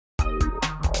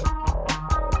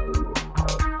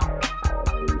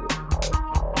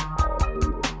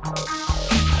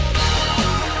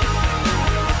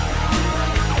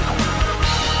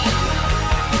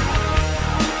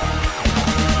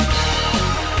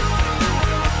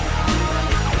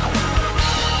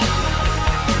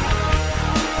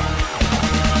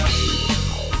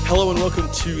Hello and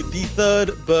welcome to the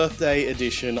third birthday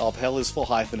edition of Hell is for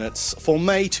Hyphenates. For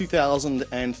May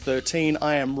 2013,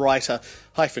 I am writer,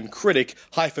 critic,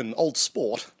 old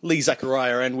sport, Lee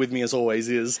Zachariah, and with me as always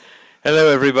is... Hello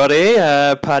everybody,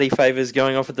 party favours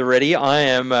going off at the ready. I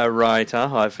am writer,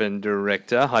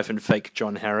 director, fake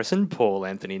John Harrison, Paul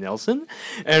Anthony Nelson.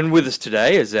 And with us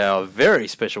today is our very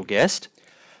special guest.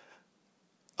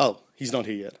 Oh, he's not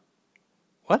here yet.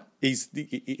 What?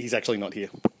 He's actually not here.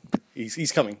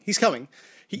 He's coming.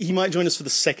 He might join us for the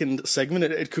second segment.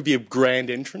 It could be a grand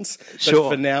entrance. Sure.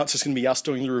 But for now, it's just going to be us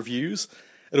doing the reviews.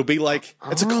 It'll be like...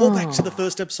 It's a callback to the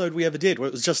first episode we ever did, where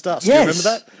it was just us. Yes. Do you remember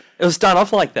that? It was done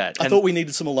off like that. I thought we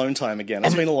needed some alone time again.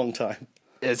 It's been a long time.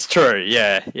 It's true,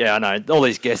 yeah, I know. All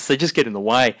these guests, they just get in the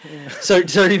way. Yeah. So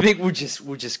do you think we'll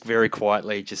just very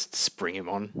quietly just spring him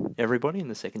on everybody in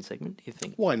the second segment, do you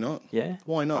think? Why not? Yeah?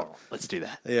 Why not? Oh, let's do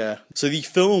that. Yeah. So the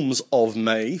films of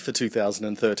May for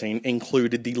 2013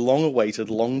 included the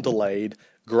long-awaited, long-delayed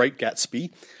Great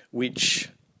Gatsby, which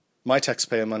my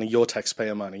taxpayer money, your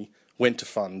taxpayer money, went to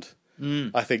fund.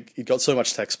 I think it got so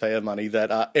much taxpayer money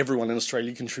that everyone in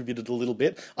Australia contributed a little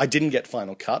bit. I didn't get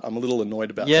final cut. I'm a little annoyed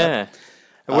about that. Yeah.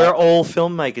 We're all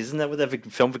filmmakers. Isn't that what that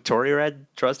Film Victoria ad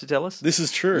tries to tell us? This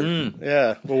is true.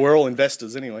 Yeah. Well, we're all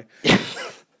investors anyway.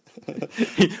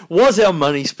 Was our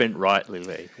money spent rightly,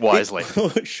 Lee? Wisely?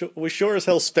 We're sure as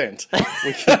hell spent.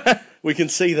 We can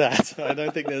see that. I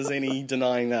don't think there's any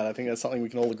denying that. I think that's something we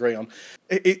can all agree on.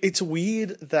 It's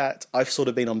weird that I've sort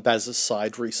of been on Baz's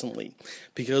side recently,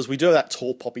 because we do that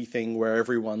tall poppy thing where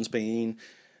everyone's been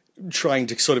trying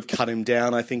to sort of cut him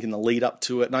down, I think, in the lead up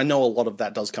to it. And I know a lot of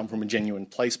that does come from a genuine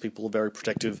place. People are very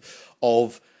protective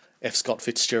of F. Scott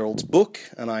Fitzgerald's book,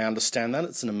 and I understand that.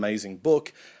 It's an amazing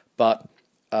book. But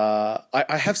I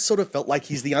have sort of felt like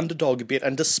he's the underdog a bit,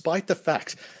 and despite the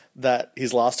fact that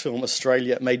his last film,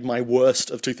 Australia, made my worst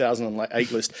of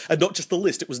 2008 list, and not just the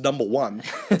list, it was number one,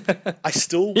 I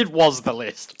still... It was the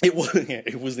list. It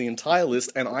was the entire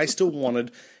list, and I still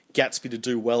wanted Gatsby to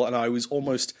do well, and I was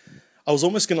almost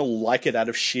going to like it out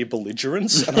of sheer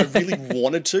belligerence, and I really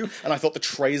wanted to, and I thought the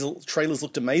trailers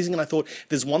looked amazing, and I thought,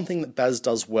 there's one thing that Baz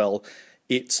does well,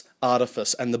 it's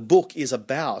artifice, and the book is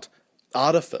about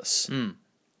artifice.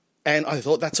 And I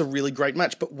thought that's a really great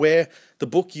match. But where the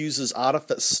book uses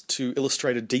artifice to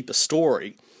illustrate a deeper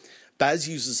story, Baz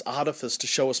uses artifice to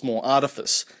show us more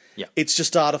artifice. Yeah. It's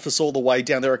just artifice all the way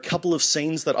down. There are a couple of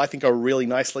scenes that I think are really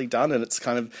nicely done, and it's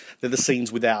kind of, they're the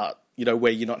scenes without,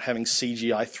 where you're not having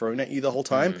CGI thrown at you the whole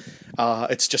time.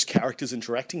 It's just characters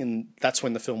interacting, and that's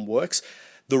when the film works.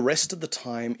 The rest of the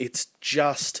time, it's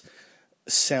just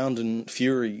sound and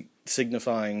fury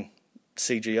signifying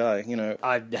CGI,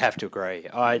 I have to agree.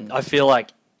 I feel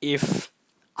like if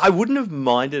I wouldn't have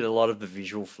minded a lot of the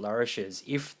visual flourishes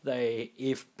if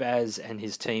Baz and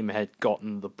his team had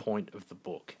gotten the point of the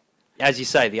book. As you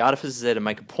say, the artifice is there to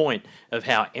make a point of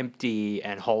how empty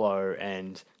and hollow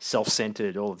and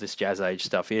self-centered all of this jazz age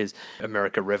stuff is.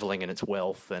 America reveling in its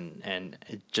wealth and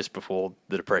just before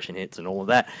the Depression hits and all of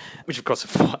that, which of course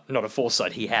not a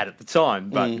foresight he had at the time,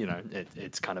 but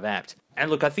it's kind of apt. And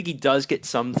look, I think he does get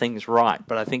some things right,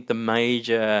 but I think the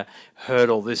major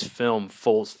hurdle this film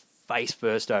falls face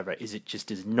first over is it just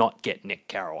does not get Nick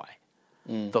Carraway.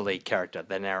 The lead character,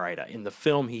 the narrator. In the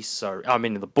film,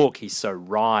 in the book, he's so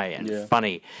wry and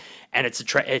funny. And it's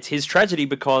his tragedy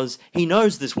because he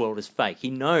knows this world is fake. He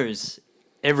knows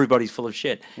everybody's full of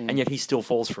shit, and yet he still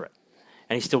falls for it.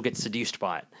 And he still gets seduced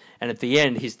by it. And at the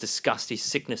end, his disgust, his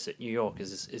sickness at New York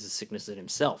is a sickness at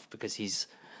himself because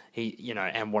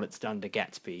and what it's done to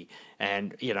Gatsby.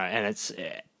 And it's...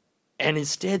 And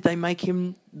instead, they make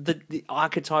him the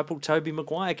archetypal Tobey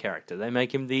Maguire character. They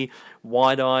make him the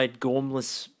wide-eyed,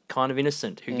 gormless kind of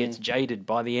innocent who gets jaded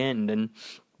by the end, and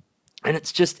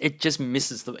it just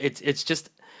misses it's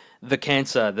just the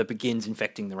cancer that begins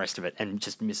infecting the rest of it, and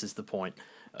just misses the point.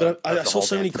 But I saw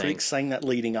so many critics saying that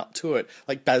leading up to it,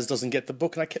 like Baz doesn't get the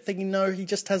book, and I kept thinking, no, he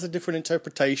just has a different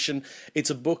interpretation. It's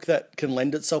a book that can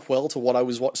lend itself well to what I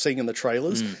was seeing in the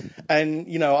trailers, and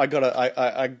I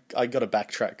gotta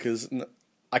backtrack because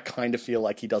I kind of feel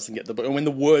like he doesn't get the book. And when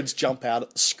the words jump out at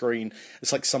the screen,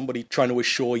 it's like somebody trying to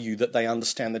assure you that they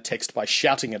understand the text by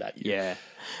shouting it at you. Yeah.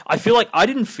 I feel like I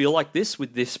didn't feel like this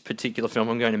with this particular film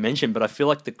I'm going to mention, but I feel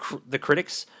like the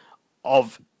critics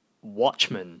of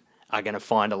Watchmen are going to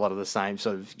find a lot of the same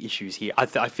sort of issues here.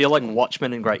 I feel like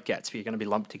Watchmen and Great Gatsby are going to be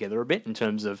lumped together a bit in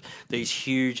terms of these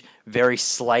huge, very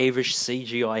slavish,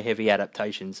 CGI-heavy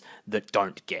adaptations that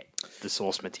don't get the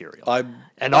source material.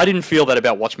 And I didn't feel that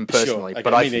about Watchmen personally, sure.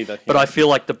 but me neither. But I feel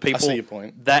like the people... I see your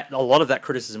point. That a lot of that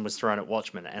criticism was thrown at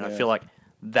Watchmen, and I feel like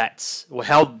that's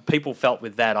how people felt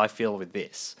with that. I feel with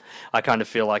this. I kind of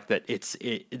feel like that it's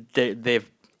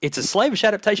a slavish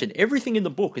adaptation. Everything in the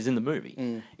book is in the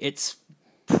movie. It's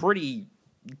pretty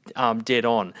dead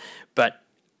on, but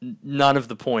none of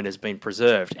the point has been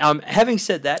preserved. Having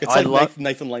said that, it's like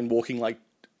Nathan Lane walking like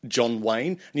John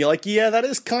Wayne, and you're like, yeah, that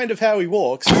is kind of how he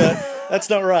walks, but that's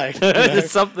not right. You know?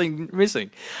 There's something missing.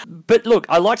 But look,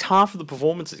 I liked half of the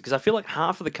performances because I feel like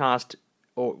half of the cast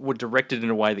were directed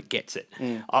in a way that gets it.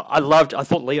 I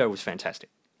thought Leo was fantastic.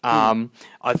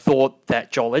 I thought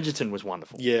that Joel Edgerton was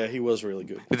wonderful. Yeah, he was really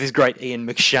good. With his great Ian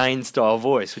McShane style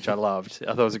voice, which I loved.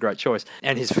 I thought it was a great choice.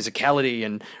 And his physicality,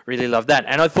 and really loved that.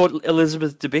 And I thought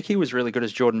Elizabeth Debicki was really good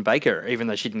as Jordan Baker, even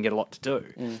though she didn't get a lot to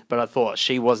do. But I thought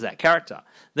she was that character.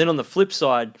 Then on the flip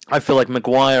side, I feel like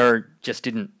Maguire just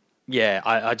didn't... Yeah,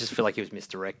 I just feel like he was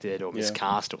misdirected or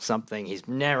miscast or something. His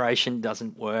narration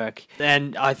doesn't work.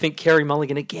 And I think Carey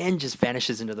Mulligan, again, just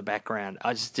vanishes into the background.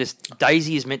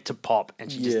 Daisy is meant to pop,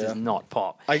 and she just does not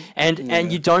pop.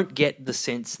 And you don't get the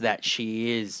sense that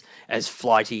she is as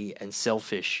flighty and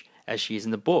selfish as she is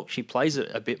in the book. She plays it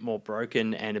a bit more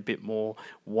broken and a bit more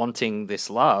wanting this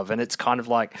love. And it's kind of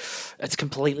like, it's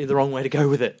completely the wrong way to go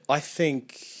with it.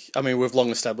 I mean, we've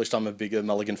long established I'm a bigger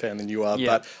Mulligan fan than you are,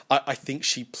 but I think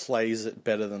she plays it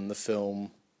better than the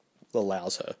film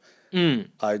allows her.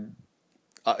 I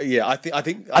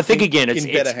think again, it's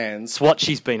in better hands. It's what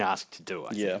she's been asked to do.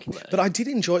 I think. But I did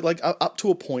enjoy it. Like up to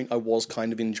a point, I was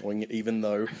kind of enjoying it, even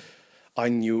though I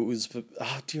knew it was. Do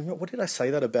you remember what did I say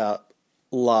that about?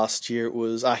 Last year it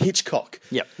was Hitchcock.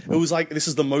 Yep. It was like, this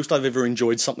is the most I've ever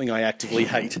enjoyed something I actively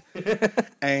hate.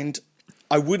 And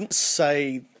I wouldn't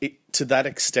say it to that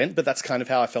extent, but that's kind of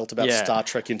how I felt about Star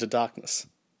Trek Into Darkness.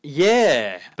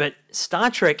 Yeah, but Star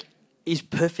Trek is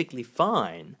perfectly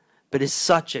fine, but it's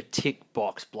such a tick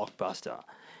box blockbuster.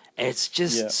 It's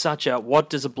just such a, what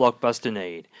does a blockbuster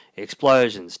need?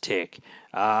 Explosions, tick.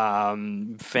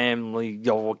 Family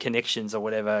or connections or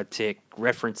whatever, tick.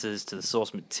 References to the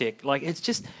source, tick. Like, it's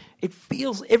just,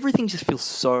 everything just feels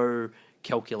so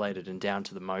calculated and down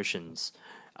to the motions.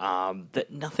 That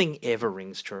nothing ever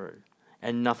rings true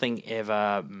and nothing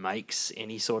ever makes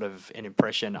any sort of an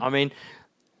impression. I mean,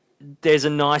 there's a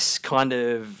nice kind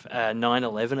of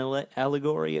 9/11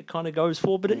 allegory it kind of goes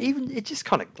for, but it just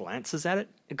kind of glances at it.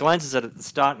 It glances at it at the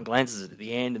start and glances at it at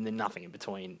the end, and then nothing in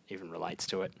between even relates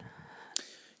to it.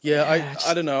 Yeah,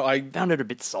 I don't know. I found it a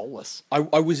bit soulless. I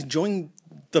was enjoying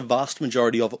the vast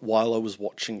majority of it while I was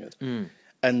watching it.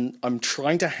 And I'm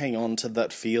trying to hang on to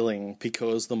that feeling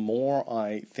because the more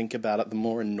I think about it, the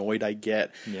more annoyed I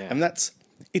get. Yeah. And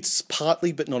it's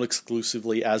partly, but not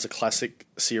exclusively, as a classic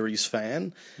series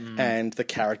fan and the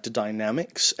character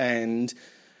dynamics. And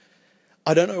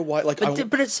I don't know why.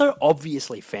 But it's so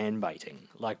obviously fan baiting,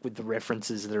 like with the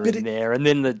references that are in there, and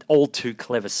then the all too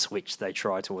clever switch they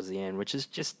try towards the end, which is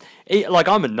just like,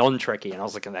 I'm a non-Trekkie, and I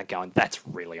was looking at that going, that's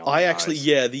really on the nose.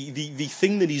 Actually, the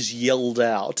thing that is yelled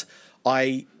out,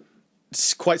 I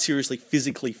quite seriously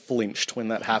physically flinched when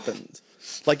that happened.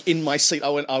 Like, in my seat,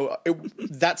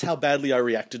 that's how badly I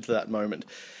reacted to that moment.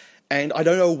 And I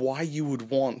don't know why you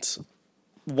would want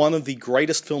one of the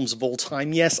greatest films of all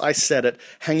time, yes, I said it,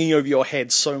 hanging over your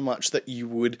head so much that you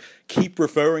would keep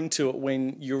referring to it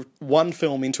when you're one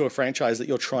film into a franchise that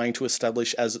you're trying to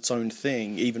establish as its own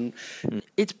thing. Even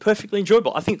it's perfectly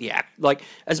enjoyable. I think like,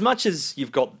 as much as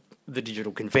you've got the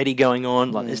digital confetti going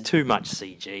on, like, there's too much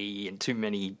CG and too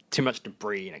much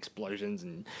debris and explosions,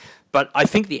 but I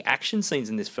think the action scenes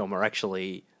in this film are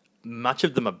actually, much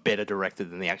of them are better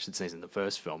directed than the action scenes in the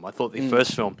first film. I thought the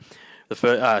first film,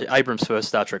 Abrams' first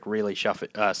Star Trek, really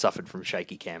suffered from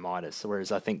shaky camitis,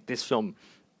 whereas I think this film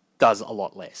does a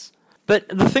lot less. But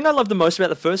the thing I loved the most about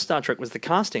the first Star Trek was the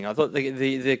casting. I thought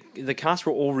the cast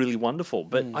were all really wonderful,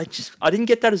 but I didn't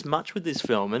get that as much with this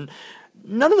film, and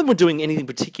none of them were doing anything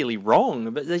particularly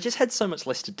wrong, but they just had so much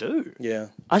less to do. Yeah.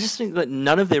 I just think that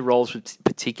none of their roles were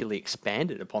particularly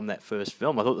expanded upon that first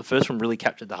film. I thought the first one really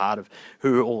captured the heart of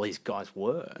who all these guys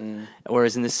were.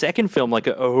 Whereas in the second film, like,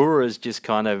 Uhura's just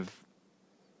kind of,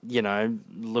 you know,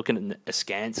 looking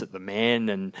askance at the men,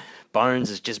 and Bones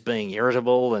is just being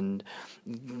irritable, and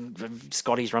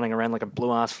Scotty's running around like a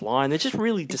blue-ass fly, and they're just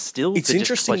really distilled. It's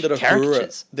interesting that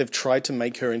Uhura, they've tried to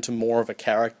make her into more of a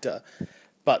character,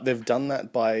 but they've done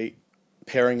that by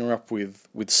pairing her up with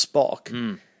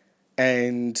Spock,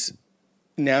 and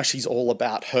now she's all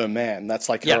about her man. That's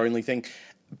like her only thing.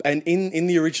 And in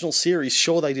the original series,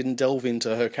 sure, they didn't delve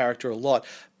into her character a lot,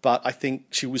 but I think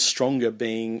she was stronger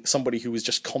being somebody who was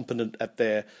just competent at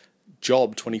their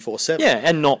job 24/7. Yeah,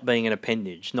 and not being an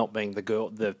appendage, not being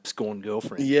the scorned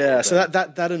girlfriend. Yeah, so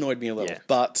that annoyed me a little,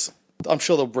 but I'm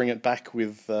sure they'll bring it back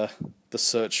with The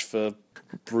Search for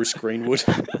Bruce Greenwood,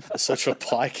 The Search for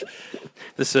Pike.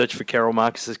 The search for Carol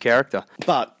Marcus's character.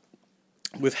 But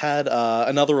we've had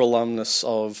another alumnus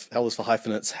of Hell is for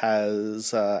Hyphenates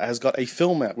has got a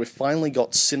film out. We've finally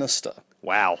got Sinister,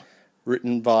 Wow.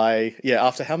 written by,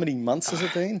 after how many months has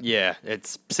it been? Yeah,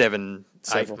 it's 8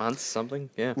 Several. months, something.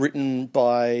 Yeah. Written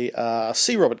by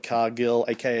C. Robert Cargill,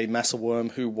 aka Massa Worm,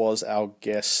 who was our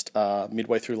guest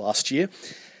midway through last year.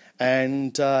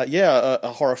 And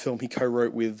a horror film he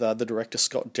co-wrote with the director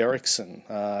Scott Derrickson,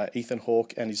 Ethan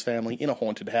Hawke and his family in a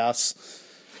haunted house.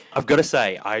 I've got to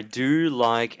say, I do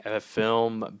like a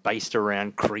film based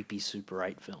around creepy Super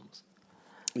 8 films.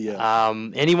 Yeah.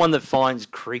 Anyone that finds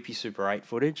creepy Super 8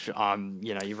 footage,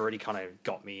 you've already kind of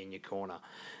got me in your corner.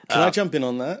 Can I jump in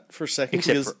on that for a second?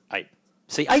 Except Because for 8.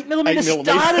 See, 8mm 8mm.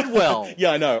 started well.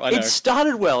 Yeah, I know. It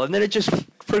started well, and then it just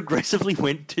progressively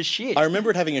went to shit. I remember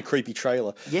it having a creepy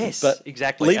trailer. Yes, but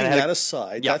exactly. Leaving And it had that a-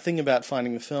 aside, Yep. that thing about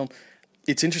finding the film,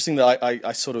 it's interesting that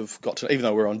I sort of got to, even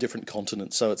though we're on different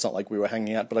continents, so it's not like we were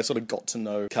hanging out, but I sort of got to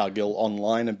know Cargill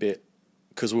online a bit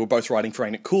because we were both writing for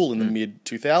Ain't It Cool in the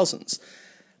mid-2000s.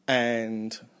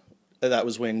 And that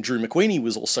was when Drew McWeeny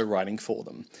was also writing for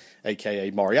them,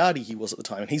 aka Moriarty he was at the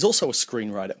time, and he's also a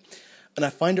screenwriter. And I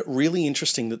find it really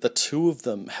interesting that the two of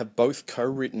them have both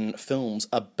co-written films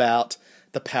about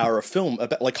the power of film,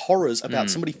 about like horrors, about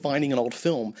somebody finding an old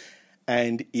film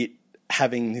and it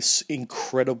having this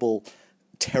incredible,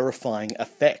 terrifying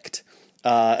effect.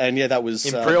 That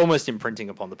was almost imprinting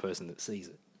upon the person that sees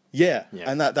it. Yeah, Yeah.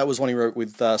 and that was one he wrote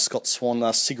with Scott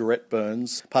Swan, Cigarette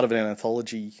Burns, part of an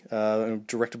anthology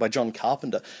directed by John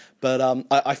Carpenter. But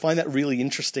I find that really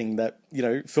interesting that,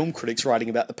 film critics writing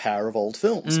about the power of old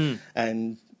films.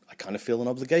 And I kind of feel an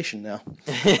obligation now.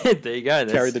 There you go.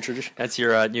 Carry the tradition. That's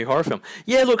your new horror film.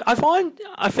 Yeah, look, I found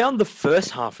the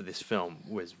first half of this film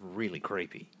was really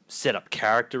creepy. Set up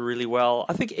character really well.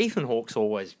 I think Ethan Hawke's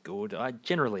always good. I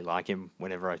generally like him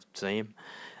whenever I see him.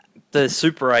 The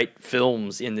Super 8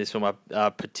 films in this film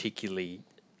are particularly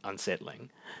unsettling,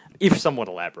 if somewhat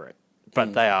elaborate,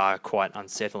 but they are quite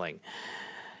unsettling.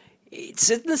 It's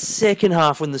in the second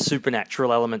half when the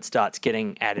supernatural element starts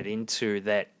getting added into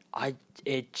that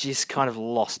it just kind of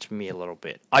lost me a little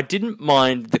bit. I didn't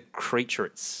mind the creature,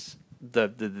 the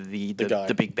guy.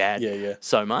 the big bad, Yeah.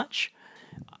 so much.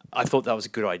 I thought that was a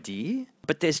good idea,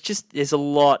 but there's a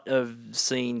lot of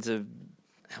scenes of.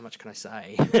 How much can I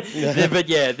say? But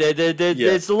yeah,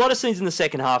 there's a lot of scenes in the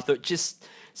second half that just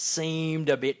seemed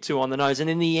a bit too on the nose, and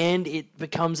in the end, it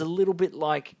becomes a little bit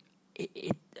like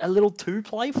a little too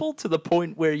playful to the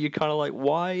point where you're kind of like,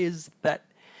 why is that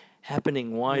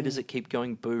happening? Why does it keep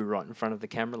going boo right in front of the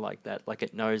camera like that? Like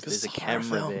it knows there's a it's a horror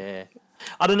camera film. there.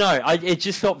 I don't know. It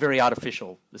just felt very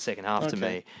artificial, the second half to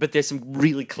me. But there's some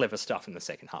really clever stuff in the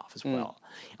second half as well.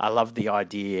 I love the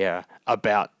idea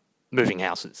about moving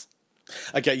houses.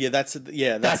 Okay, yeah, that's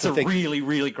That's the a thing. really,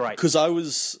 really great Because I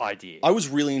was idea.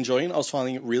 really enjoying it. I was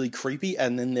finding it really creepy,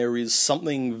 and then there is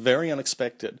something very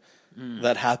unexpected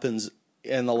that happens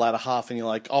in the latter half, and you're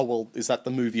like, oh, well, is that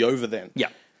the movie over then? Yeah.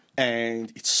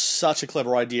 And it's such a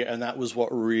clever idea, and that was what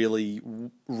really,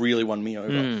 really won me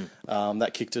over.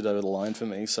 That kicked it over the line for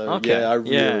me. So, Okay, I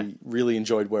yeah. really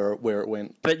enjoyed where it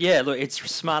went. But yeah, look, it's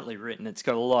smartly written. It's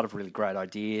got a lot of really great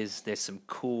ideas. There's some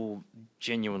cool,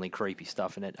 genuinely creepy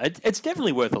stuff in it. It's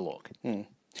definitely worth a look.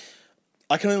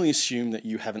 I can only assume that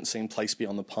you haven't seen Place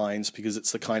Beyond the Pines because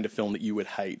it's the kind of film that you would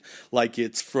hate. Like,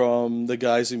 it's from the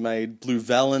guys who made Blue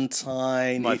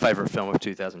Valentine. My favourite film of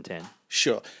 2010.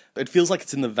 Sure. It feels like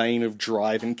it's in the vein of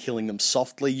Drive and Killing Them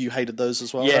Softly. You hated those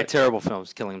as well, Yeah, right? terrible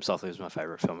films. Killing Him Softly was my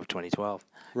favourite film of 2012.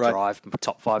 Right. Drive,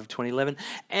 top 5 of 2011.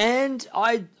 And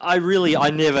I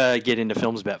never get into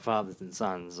films about fathers and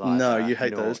sons. No, you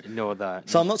hate those. Nor the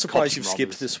So I'm not surprised cops you've and skipped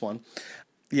robbers. this one.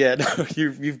 Yeah, no,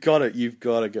 you've got it. You've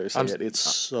got to go see it. It's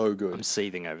so good. I'm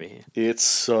seething over here. It's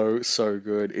so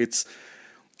good.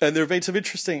 And there have been some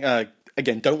interesting.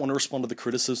 Again, don't want to respond to the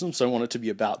criticisms. Don't want it to be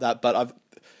about that. But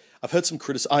I've heard some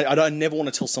criticism. I never want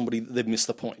to tell somebody that they've missed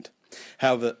the point.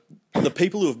 However, the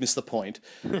people who have missed the point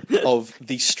of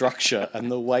the structure and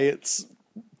the way it's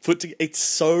put together, it's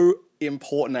so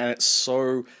important and it's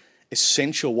so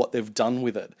essential what they've done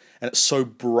with it, and it's so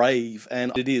brave,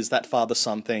 and it is that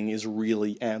father-son thing is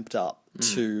really amped up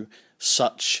to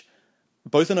such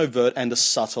both an overt and a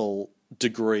subtle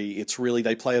degree. It's really,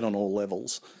 they play it on all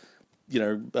levels.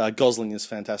 Gosling is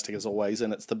fantastic as always,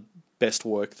 and it's the best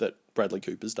work that Bradley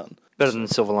Cooper's done. Better than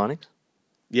Silver Linings?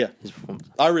 Yeah, His performance.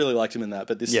 I really liked him in that,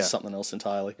 but this Yeah. is something else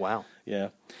entirely. Wow. Yeah.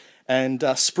 And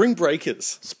Spring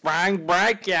Breakers. Spring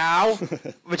Break, yow!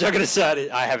 Which I'm going to say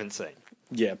I haven't seen.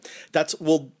 Yeah, that's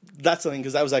the thing,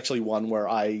 because that was actually one where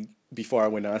I before I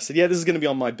went in. I said, yeah, this is going to be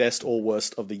on my best or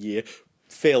worst of the year.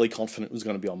 Fairly confident it was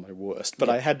going to be on my worst, but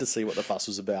I had to see what the fuss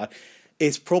was about.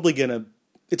 It's probably going to...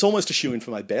 It's almost a shoe-in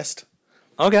for my best.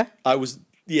 Okay.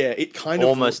 It kind of...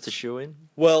 Almost a shoe-in?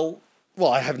 Well,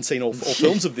 I haven't seen all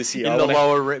films of this year. But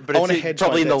it's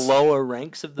probably in the lower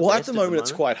ranks of the Well, best at the moment,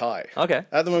 it's quite high. Okay.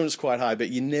 At the moment, it's quite high, but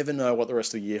you never know what the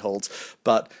rest of the year holds.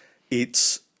 But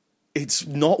it's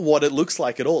not what it looks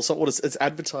like at all. It's not what it's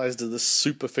advertised as this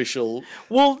superficial...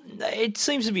 Well, it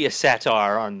seems to be a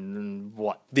satire on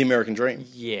what? The American dream.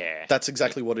 Yeah. That's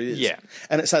exactly what it is. Yeah.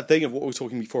 And it's that thing of what we were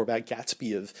talking before about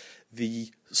Gatsby, of the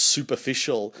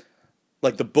superficial...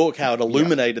 Like the book, how it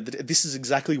illuminated that this is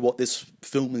exactly what this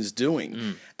film is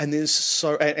doing. And there's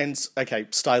okay,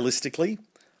 stylistically,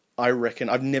 I reckon,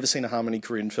 I've never seen a Harmony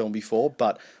Korine film before,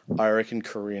 but I reckon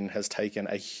Korine has taken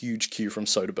a huge cue from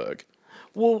Soderbergh.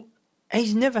 Well,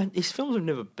 his films have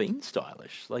never been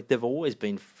stylish. Like, they've always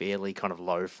been fairly kind of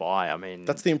lo-fi. I mean...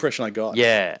 That's the impression I got.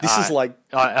 Yeah. This is like...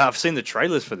 I've seen the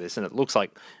trailers for this, and it looks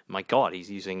like, my God, he's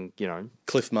using,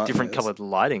 Cliff Martin different coloured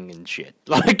lighting and shit.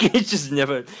 Like, it's just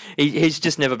never... He's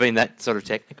just never been that sort of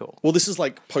technical. Well, this is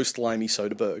like post-Limey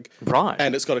Soderbergh. Right.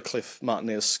 And it's got a Cliff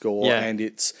Martinez score, and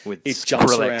it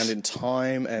jumps around in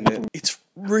time, and it's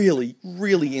really,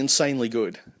 really insanely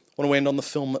good. I want to end on the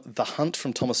film The Hunt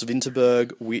from Thomas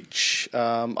Vinterberg, which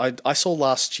I saw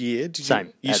last year.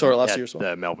 Same. You saw it last year as well?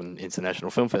 The Melbourne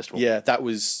International Film Festival. Yeah, that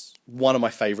was one of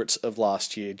my favourites of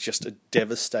last year. Just a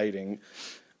devastating,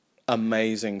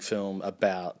 amazing film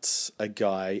about a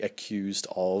guy accused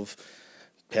of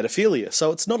pedophilia.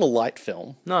 So it's not a light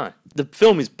film. No. The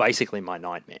film is basically my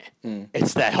nightmare.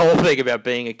 It's that whole thing about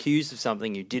being accused of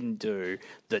something you didn't do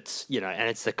that's, and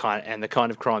it's the kind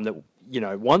of crime that...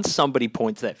 once somebody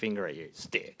points that finger at you, it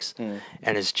sticks.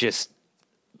 And it's just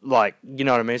like, you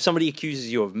know what I mean? If somebody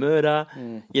accuses you of murder,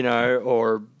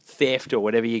 or theft or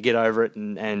whatever, you get over it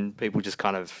and people just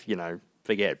kind of,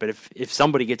 forget. But if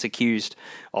somebody gets accused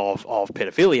of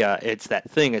pedophilia, it's that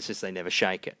thing. It's just they never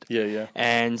shake it. Yeah.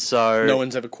 And so... No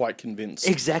one's ever quite convinced.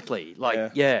 Exactly.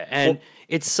 And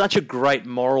it's such a great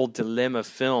moral dilemma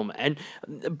film.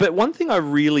 But one thing I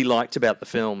really liked about the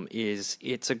film is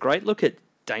it's a great look at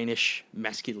Danish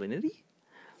masculinity.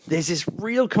 There's this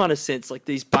real kind of sense, like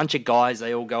these bunch of guys,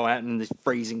 they all go out in this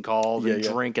freezing cold and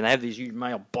drink, and they have these huge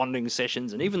male bonding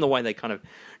sessions, and even the way they kind of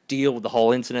deal with the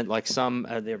whole incident, like some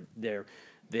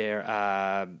their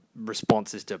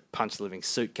response is to punch the living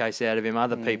suitcase out of him.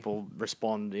 Other people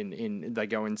respond in they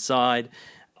go inside.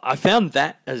 I found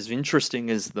that as interesting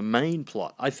as the main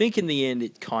plot. I think in the end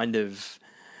it kind of,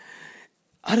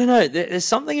 I don't know, there's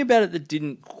something about it that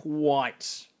didn't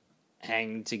quite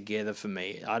hang together for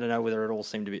me. I don't know whether it all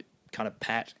seemed a bit kind of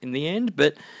pat in the end,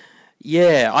 but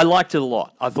yeah, I liked it a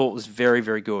lot. I thought it was very,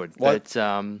 very good. But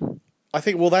I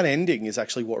think that ending is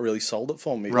actually what really sold it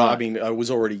for me. Right. I mean, I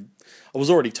was already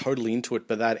totally into it,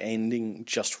 but that ending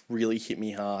just really hit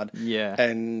me hard. Yeah.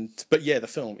 But the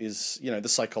film is, the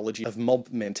psychology of mob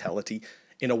mentality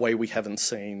in a way we haven't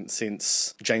seen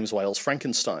since James Whale's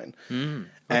Frankenstein. Okay.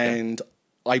 And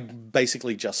I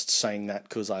basically just saying that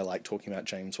because I like talking about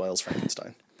James Whale's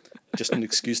Frankenstein. Just an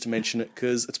excuse to mention it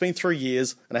because it's been 3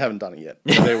 years and I haven't done it yet.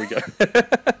 So there we go.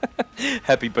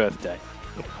 Happy birthday.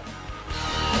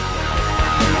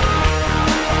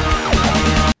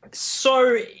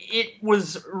 So it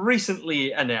was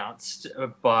recently announced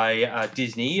by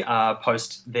Disney,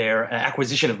 post their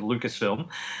acquisition of Lucasfilm,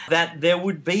 that there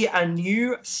would be a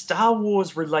new Star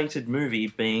Wars-related movie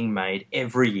being made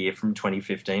every year from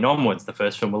 2015 onwards. The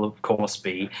first film will, of course,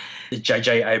 be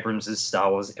J.J. Abrams'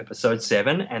 Star Wars Episode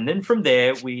 7, and then from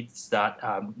there we'd start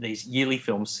these yearly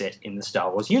films set in the Star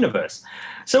Wars universe.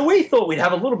 So we thought we'd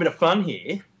have a little bit of fun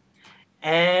here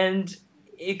and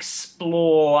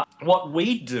explore what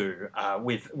we do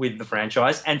with the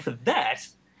franchise, and for that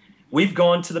we've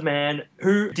gone to the man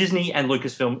who Disney and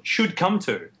Lucasfilm should come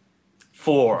to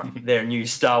for their new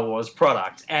Star Wars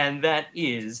product, and that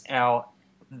is our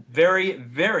very,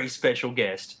 very special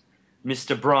guest,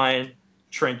 Mr. Brian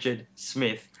Trenchard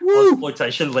Smith,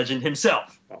 exploitation legend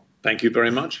himself. Well, thank you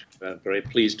very much. Very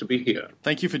pleased to be here.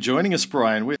 Thank you for joining us,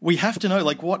 Brian. We have to know,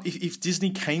 what if Disney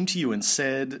came to you and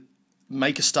said,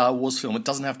 make a Star Wars film, it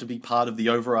doesn't have to be part of the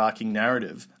overarching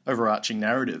narrative.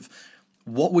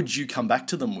 What would you come back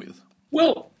to them with?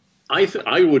 Well,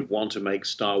 I would want to make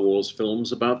Star Wars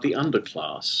films about the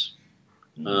underclass,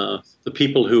 the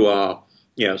people who are,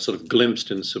 sort of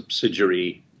glimpsed in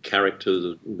subsidiary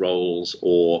character roles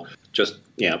or just,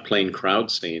 plain crowd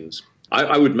scenes.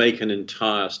 I would make an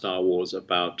entire Star Wars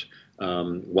about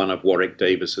one of Warwick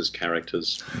Davis's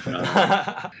characters.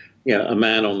 a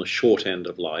man on the short end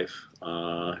of life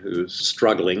who's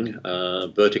struggling,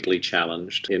 vertically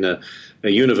challenged in a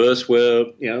universe where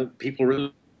people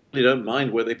really don't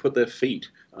mind where they put their feet.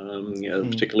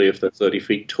 Particularly if they're 30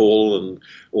 feet tall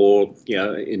or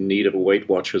in need of a Weight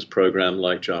Watchers program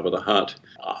like Jabba the Hutt.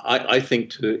 I think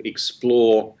to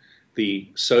explore the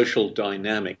social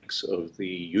dynamics of the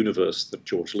universe that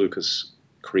George Lucas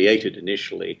created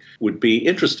initially would be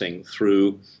interesting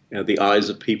through the eyes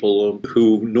of people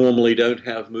who normally don't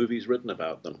have movies written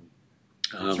about them.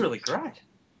 That's really great.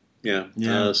 Yeah.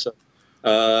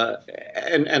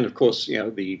 And of course,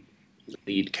 the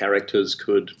lead characters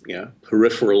could,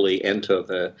 peripherally enter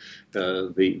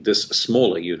this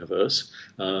smaller universe,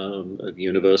 a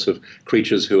universe of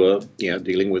creatures who are,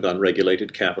 dealing with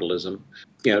unregulated capitalism,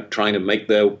 trying to make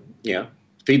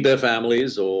feed their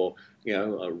families or,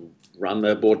 run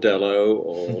their bordello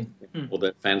or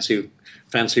their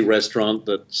fancy restaurant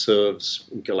that serves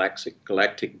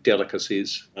galactic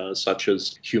delicacies such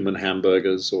as human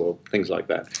hamburgers or things like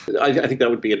that. I think that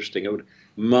would be interesting.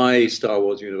 My Star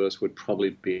Wars universe would probably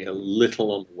be a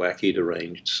little on the wacky,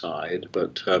 deranged side,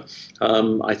 but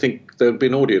I think there would be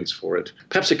an audience for it.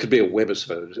 Perhaps it could be a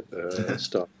webisode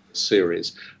Star Wars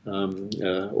series,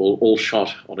 all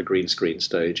shot on a green screen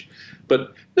stage.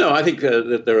 But no, I think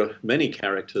that there are many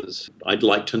characters I'd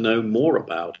like to know more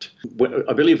about.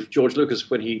 I believe George Lucas,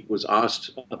 when he was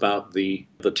asked about the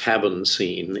tavern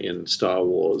scene in Star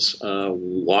Wars,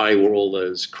 why were all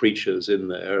those creatures in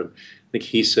there? I think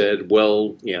he said,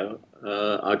 well,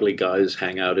 ugly guys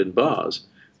hang out in bars.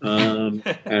 And,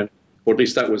 or at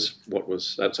least that was what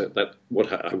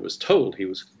I was told he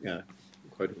was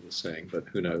quoted as saying, but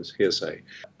who knows, hearsay.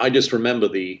 I just remember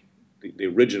the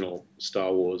original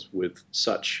Star Wars with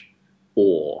such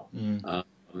awe.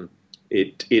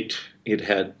 It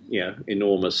had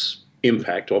enormous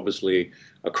impact, obviously,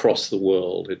 across the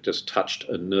world. It just touched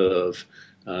a nerve.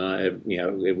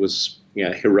 It was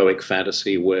heroic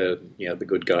fantasy where the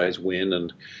good guys win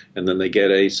and then they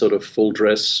get a sort of full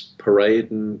dress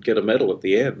parade and get a medal at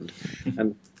the end.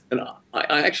 and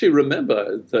I actually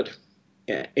remember that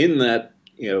in that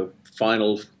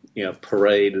final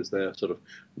parade, as their sort of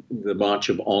the March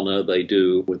of Honor they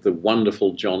do with the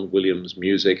wonderful John Williams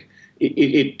music,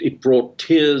 it brought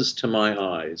tears to my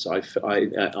eyes.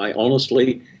 I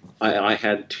honestly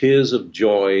had tears of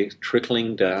joy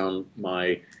trickling down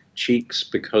my cheeks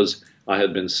because I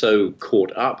had been so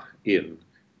caught up in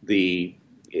the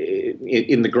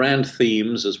grand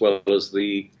themes as well as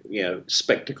the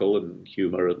spectacle and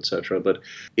humor, etc. But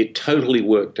it totally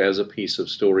worked as a piece of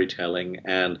storytelling,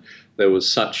 and there was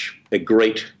such a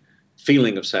great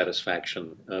feeling of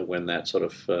satisfaction when that sort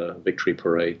of victory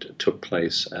parade took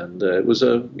place, and it was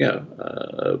a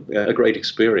great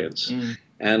experience.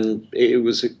 And it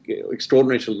was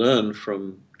extraordinary to learn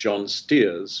from John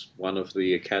Steers, one of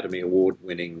the Academy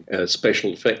Award-winning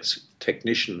special effects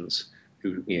technicians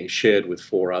who shared with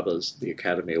 4 others the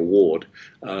Academy Award,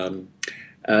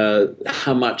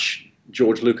 how much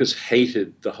George Lucas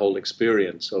hated the whole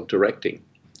experience of directing.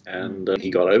 And he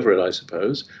got over it, I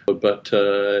suppose. But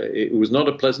it was not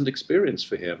a pleasant experience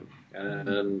for him.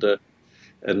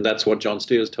 And that's what John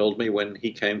Steers told me when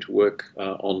he came to work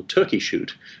on Turkey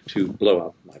Shoot to blow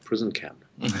up my prison camp.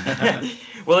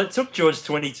 Well, it took George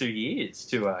 22 years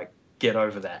to get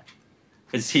over that,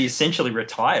 because he essentially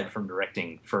retired from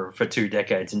directing for 2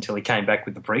 decades until he came back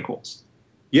with the prequels.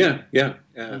 Yeah.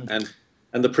 And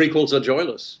the prequels are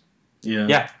joyless.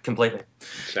 Yeah, completely.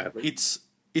 Sadly.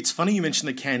 It's funny you mentioned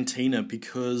the cantina,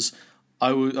 because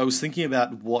I was thinking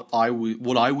about what I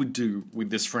would do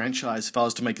with this franchise if I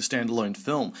was to make a standalone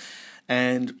film,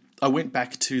 and I went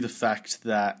back to the fact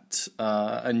that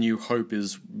A New Hope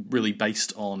is really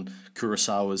based on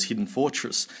Kurosawa's Hidden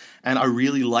Fortress, and I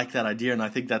really like that idea, and I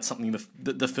think that's something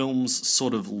that the film's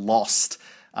sort of lost.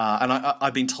 And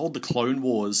I've been told the Clone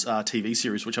Wars TV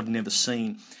series, which I've never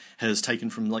seen, has taken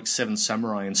from like Seven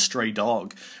Samurai and Stray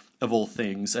Dog, of all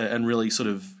things, and really sort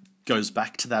of goes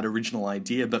back to that original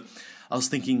idea. But I was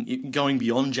thinking, going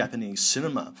beyond Japanese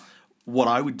cinema, what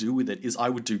I would do with it is I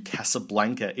would do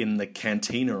Casablanca in the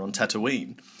cantina on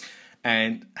Tatooine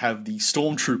and have the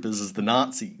stormtroopers as the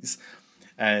Nazis.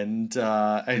 And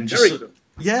just, Very good.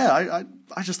 Yeah,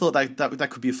 I just thought that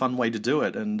could be a fun way to do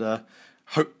it. And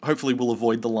hopefully we'll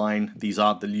avoid the line, "These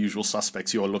aren't the usual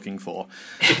suspects you're looking for."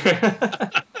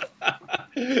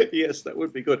 Yes, that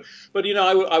would be good. But,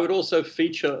 I would also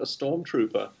feature a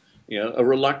stormtrooper, a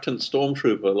reluctant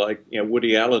stormtrooper like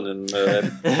Woody Allen and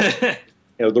The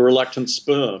Reluctant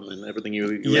Sperm and everything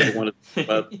you ever wanted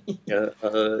about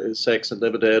sex and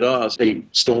never dared ask. A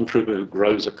stormtrooper who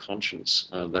grows a conscience.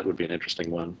 That would be an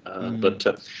interesting one. But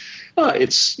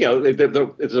It's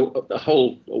there's a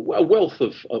whole a wealth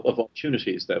of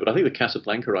opportunities there, but I think the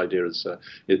Casablanca idea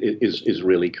is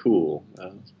really cool.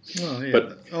 Oh, yeah.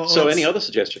 But any other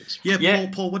suggestions? Yeah, Yeah.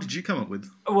 Paul, what did you come up with?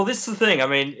 Well, this is the thing. I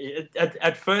mean,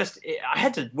 at first, I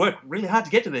had to work really hard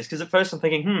to get to this because at first I'm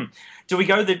thinking, do we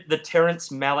go the Terrence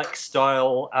Malick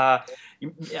style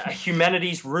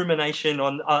humanity's rumination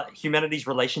on humanity's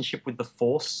relationship with the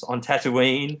Force on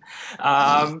Tatooine,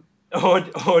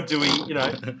 or do we,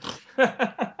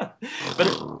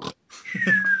 but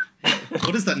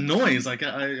What is that noise?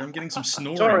 I'm getting some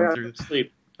snoring Sorry, through. I'm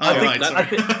asleep. Oh, I right.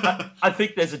 think, Sorry. I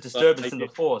think there's a disturbance in the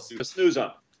Force. A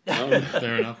snoozer.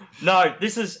 Fair enough. No,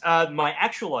 this is my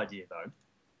actual idea, though.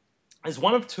 Is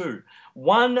one of two.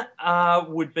 One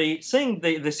would be, seeing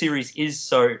the series is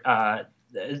so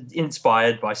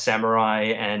inspired by samurai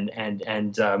and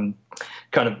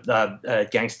kind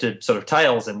of gangster sort of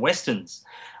tales and westerns,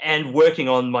 and working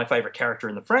on my favorite character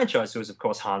in the franchise, who is, of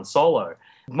course, Han Solo.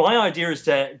 My idea is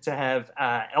to have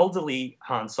elderly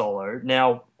Han Solo,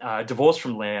 now divorced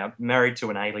from Leia, married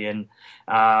to an alien,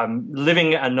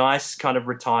 living a nice kind of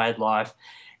retired life,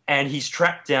 and he's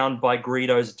tracked down by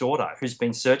Greedo's daughter, who's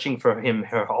been searching for him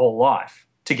her whole life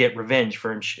to get revenge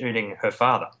for him shooting her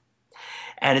father.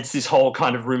 And it's this whole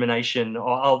kind of rumination,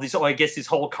 this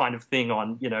whole kind of thing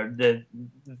on, the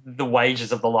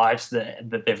wages of the lives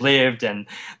that they've lived, and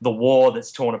the war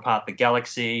that's torn apart the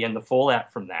galaxy, and the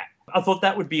fallout from that. I thought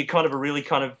that would be a really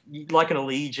kind of like an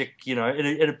elegiac,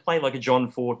 it'd play like a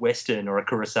John Ford Western or a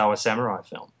Kurosawa samurai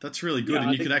film. That's really good, Yeah,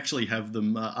 and you could actually have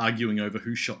them arguing over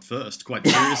who shot first, quite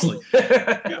seriously.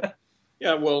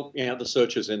 Yeah, well, the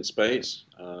search is in space.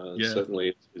 Yeah.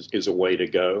 Certainly is a way to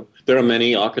go. There are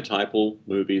many archetypal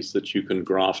movies that you can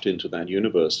graft into that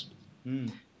universe.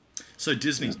 So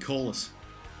Disney, call us.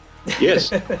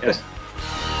 Yes, yes.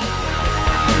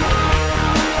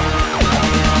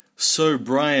 So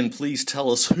Brian, please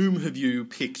tell us, whom have you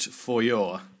picked for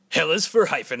your... Hellas for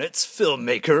Hyphenates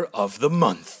Filmmaker of the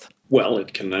Month. Well,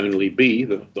 it can only be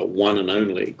the one and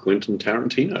only Quentin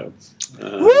Tarantino.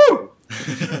 Woo!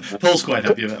 Paul's quite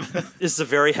happy about that. This is a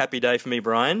very happy day for me,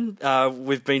 Brian.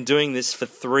 We've been doing this for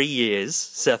 3 years.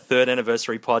 It's our 3rd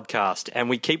anniversary podcast, and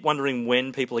we keep wondering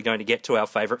when people are going to get to our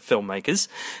favourite filmmakers.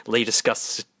 Lee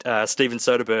discussed Steven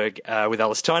Soderbergh with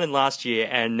Alice Tynan last year,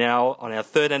 and now on our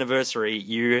 3rd anniversary,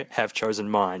 you have chosen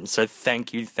mine. So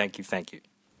thank you, thank you, thank you.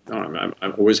 I'm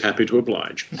always happy to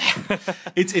oblige.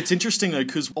 It's interesting, though,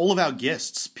 because all of our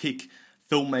guests pick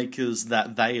filmmakers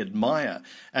that they admire,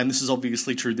 and this is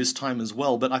obviously true this time as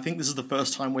well, but I think this is the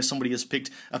first time where somebody has picked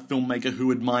a filmmaker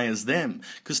who admires them,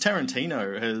 because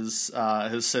Tarantino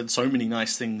has said so many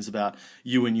nice things about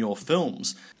you and your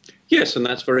films. Yes, and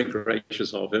that's very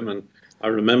gracious of him, and I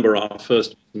remember our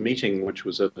first meeting, which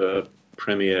was at a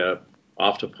premiere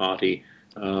after party,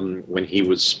 when he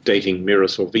was dating Mira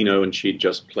Sorvino, and she'd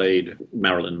just played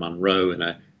Marilyn Monroe in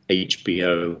a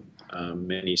HBO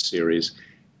miniseries.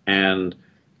 And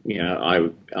I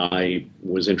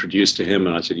was introduced to him,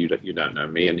 and I said, "You don't know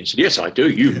me?" And he said, "Yes, I do.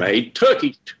 You made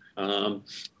Turkey."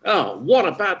 What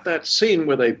about that scene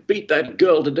where they beat that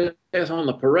girl to death on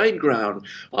the parade ground?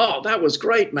 Oh, that was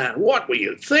great, man. What were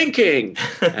you thinking?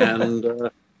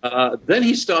 And then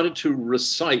he started to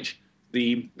recite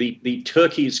the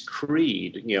turkey's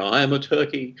creed. I am a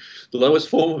turkey, the lowest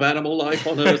form of animal life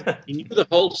on earth. He knew the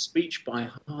whole speech by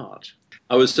heart.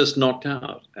 I was just knocked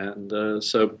out, and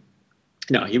so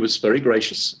he was very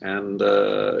gracious and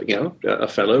a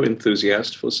fellow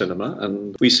enthusiast for cinema,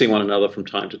 and we see one another from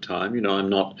time to time. I'm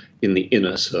not in the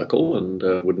inner circle and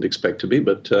wouldn't expect to be,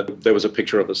 but there was a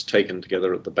picture of us taken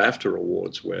together at the BAFTA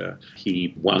Awards where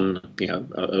he won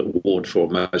an award for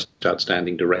Most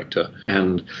Outstanding Director,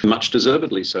 and much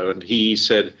deservedly so. And he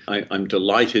said, I'm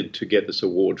delighted to get this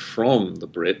award from the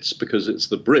Brits, because it's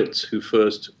the Brits who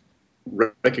first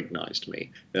recognized me.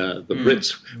 The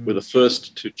Brits were the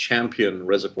first to champion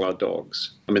Reservoir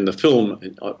Dogs. I mean, the film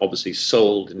obviously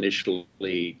sold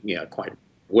initially, quite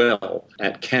well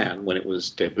at Cannes when it was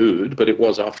debuted, but it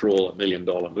was, after all, $1 million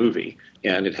movie,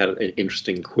 and it had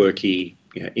interesting, quirky,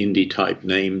 indie-type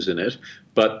names in it.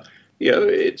 But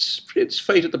its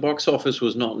fate at the box office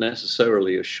was not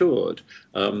necessarily assured.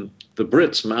 The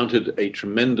Brits mounted a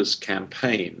tremendous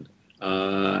campaign,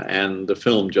 and the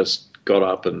film just got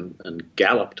up and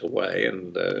galloped away,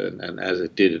 and as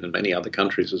it did in many other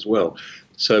countries as well.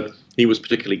 So he was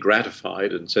particularly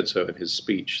gratified, and said so in his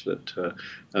speech, that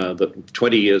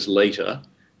 20 years later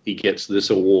he gets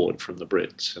this award from the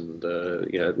Brits, and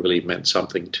it really meant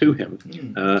something to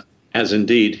him. As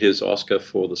indeed his Oscar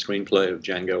for the screenplay of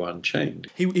Django Unchained.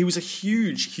 He was a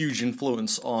huge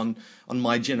influence on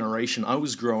my generation. I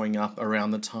was growing up around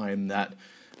the time that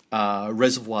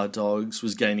Reservoir Dogs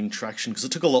was gaining traction, because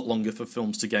it took a lot longer for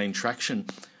films to gain traction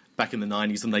back in the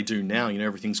 90s than they do now. You know,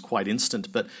 everything's quite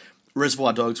instant. But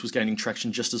Reservoir Dogs was gaining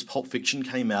traction just as Pulp Fiction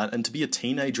came out, and to be a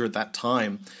teenager at that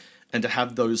time and to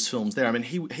have those films there, I mean,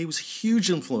 he was a huge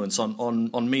influence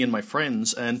on me and my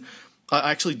friends. And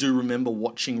I actually do remember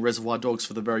watching Reservoir Dogs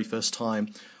for the very first time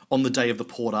on the day of the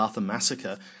Port Arthur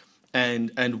massacre,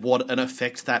 and what an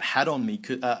effect that had on me,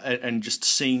 and just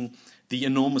seeing the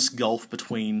enormous gulf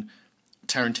between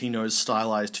Tarantino's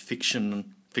stylized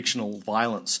fictional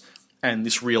violence and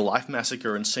this real-life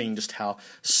massacre, and seeing just how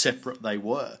separate they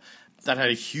were. That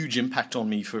had a huge impact on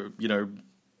me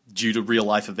due to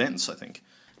real-life events, I think.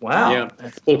 Wow. Yeah.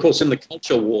 Well, of course, in the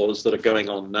culture wars that are going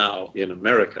on now in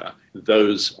America,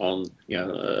 those on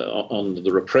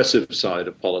the repressive side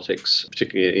of politics,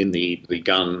 particularly in the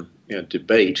gun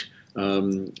debate,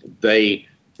 they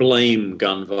blame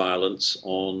gun violence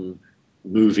on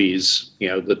movies,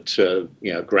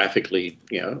 that graphically,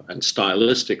 and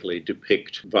stylistically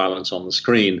depict violence on the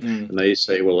screen, and they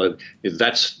say, well,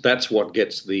 that's what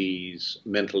gets these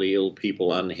mentally ill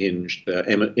people unhinged,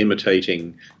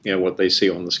 imitating, what they see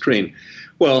on the screen.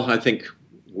 Well, I think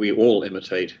we all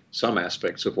imitate some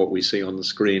aspects of what we see on the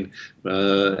screen,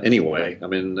 anyway. I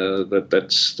mean,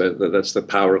 that's the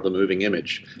power of the moving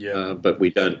image. Yeah. But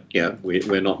we don't.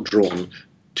 We're not drawn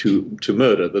to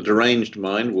murder. The deranged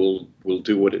mind will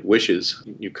do what it wishes.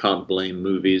 You can't blame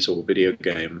movies or video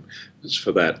games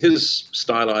for that. His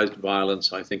stylized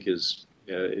violence, I think, is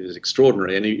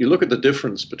extraordinary. And you look at the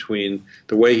difference between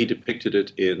the way he depicted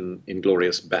it in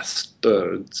Inglourious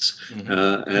Basterds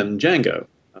and Django.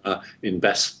 In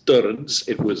Bastards,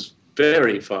 it was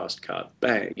very fast cut,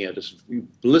 bang, just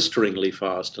blisteringly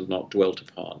fast and not dwelt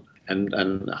upon.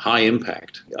 And high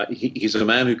impact. He's a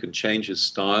man who can change his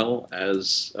style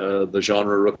as the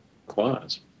genre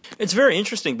requires. It's very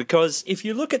interesting because if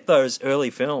you look at those early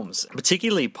films,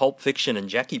 particularly Pulp Fiction and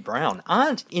Jackie Brown,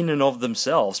 aren't in and of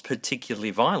themselves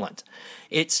particularly violent.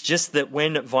 It's just that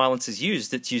when violence is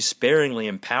used, it's used sparingly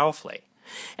and powerfully,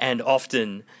 and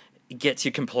often gets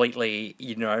you completely,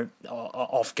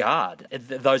 off guard.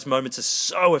 Those moments are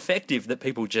so effective that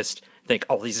people just think,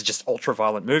 oh, these are just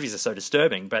ultra-violent movies, are so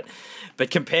disturbing. But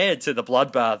compared to the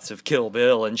bloodbaths of Kill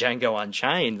Bill and Django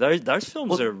Unchained, those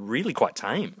films are really quite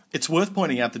tame. It's worth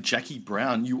pointing out that Jackie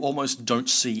Brown, you almost don't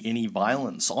see any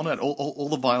violence on it. All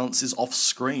the violence is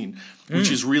off-screen, which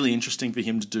is really interesting for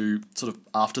him to do sort of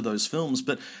after those films.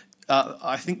 But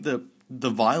I think the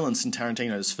violence in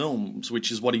Tarantino's films,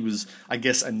 which is what he was, I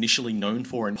guess, initially known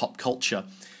for in pop culture,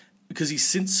 because he's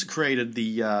since created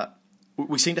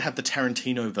we seem to have the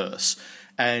Tarantino-verse,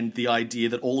 and the idea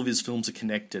that all of his films are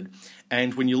connected.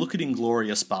 And when you look at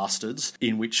Inglourious Basterds,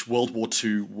 in which World War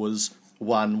II was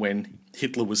won when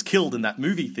Hitler was killed in that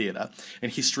movie theatre,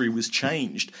 and history was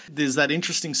changed, there's that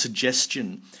interesting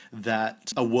suggestion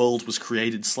that a world was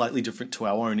created slightly different to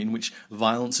our own, in which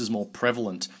violence is more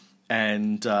prevalent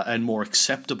and more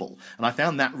acceptable. And I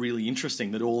found that really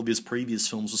interesting, that all of his previous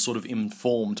films were sort of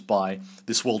informed by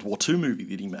this World War II movie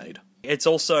that he made. It's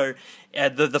also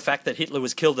the fact that Hitler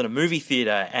was killed in a movie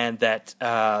theatre, and that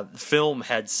film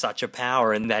had such a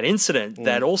power in that incident,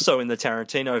 that also in the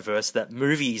Tarantino-verse, that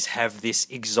movies have this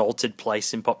exalted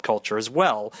place in pop culture as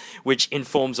well, which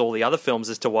informs all the other films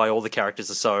as to why all the characters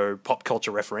are so pop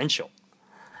culture referential.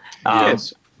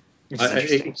 Yes,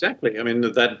 exactly. I mean,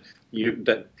 that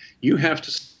you have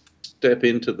to step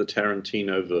into the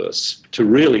Tarantino-verse to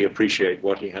really appreciate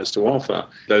what he has to offer.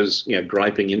 Those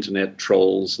griping internet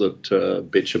trolls that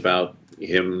bitch about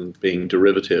him being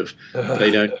derivative,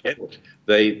 they don't get it.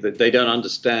 They don't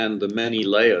understand the many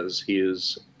layers he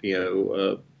is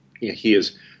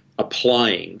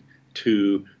applying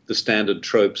to the standard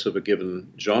tropes of a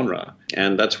given genre,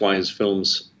 and that's why his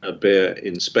films bear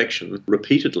inspection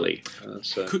repeatedly.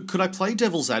 Could I play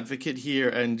devil's advocate here,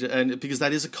 and because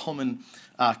that is a common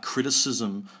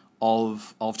criticism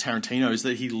of Tarantino, is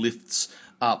that he lifts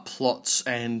plots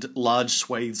and large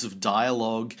swathes of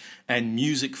dialogue and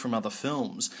music from other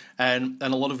films, and a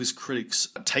lot of his critics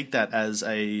take that as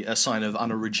a sign of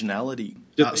unoriginality.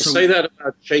 Did they say that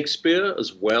about Shakespeare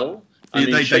as well?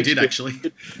 They did, actually.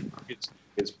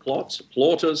 His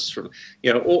plotters from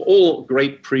all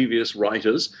great previous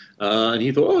writers, and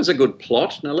he thought, oh, it's a good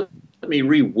plot. Now let me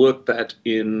rework that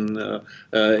in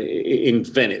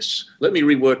Venice. Let me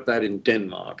rework that in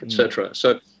Denmark, etc.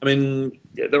 So I mean,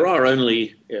 there are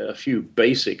only a few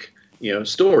basic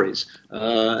stories,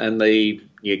 and they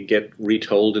get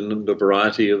retold in a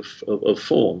variety of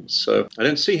forms. So I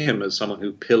don't see him as someone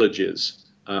who pillages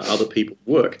other people's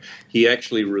work. He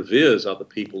actually reveres other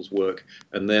people's work,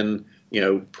 and then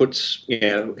puts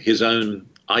his own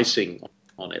icing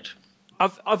on it.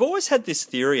 I've always had this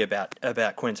theory about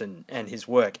Quentin and his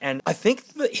work, and I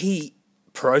think that he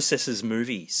processes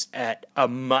movies at a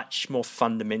much more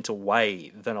fundamental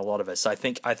way than a lot of us. I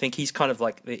think he's kind of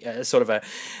like sort of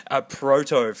a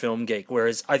proto film geek,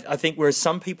 whereas I think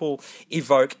some people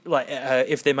evoke, like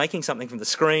if they're making something from the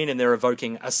screen and they're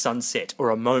evoking a sunset or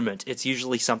a moment, it's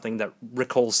usually something that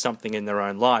recalls something in their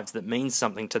own lives that means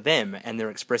something to them, and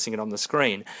they're expressing it on the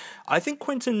screen. I think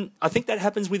that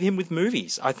happens with him with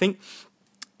movies. I think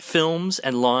films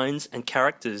and lines and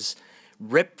characters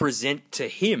represent to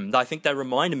him, I think they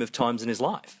remind him of times in his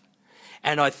life.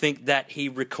 And I think that he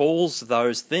recalls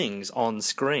those things on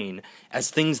screen as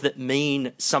things that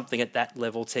mean something at that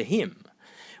level to him.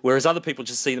 Whereas other people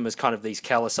just see them as kind of these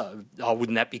callous, oh,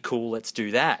 wouldn't that be cool, let's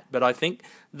do that. But I think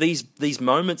these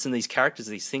moments and these characters,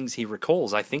 these things he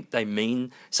recalls, I think they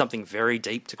mean something very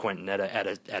deep to Quentin at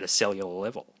a cellular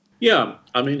level. Yeah,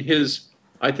 I mean,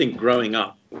 I think growing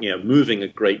up, moving a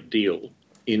great deal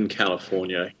in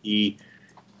California,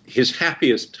 his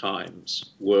happiest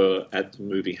times were at the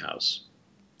movie house.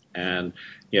 And,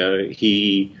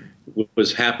 he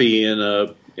was happy in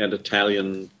an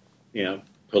Italian,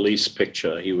 police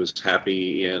picture. He was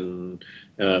happy in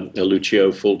a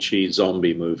Lucio Fulci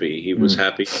zombie movie. He was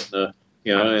happy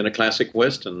in a classic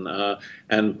Western.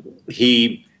 And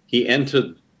he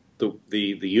entered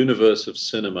the universe of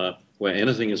cinema where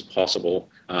anything is possible,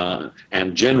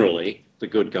 and generally the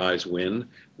good guys win,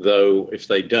 though if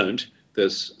they don't,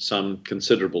 there's some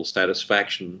considerable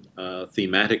satisfaction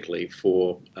thematically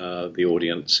for the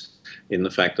audience in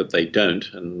the fact that they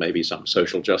don't, and maybe some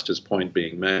social justice point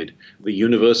being made. The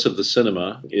universe of the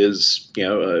cinema is,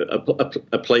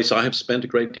 a place I have spent a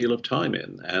great deal of time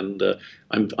in, and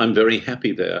I'm very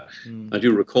happy there. I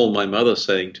do recall my mother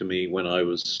saying to me when I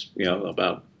was,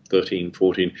 about 13,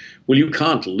 14, well, you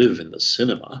can't live in the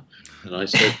cinema. And I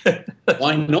said,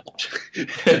 why not?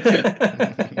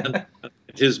 And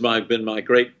it has been my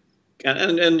great,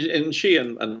 and she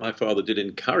and my father did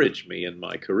encourage me in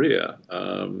my career.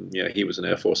 He was an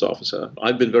Air Force officer.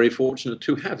 I've been very fortunate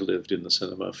to have lived in the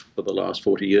cinema for the last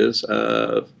 40 years,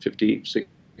 50,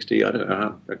 60, I don't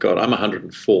know. God, I'm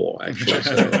 104, actually.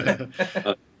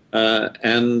 So,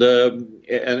 and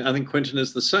I think Quentin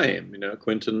is the same.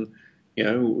 Quentin,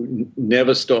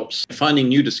 never stops finding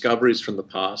new discoveries from the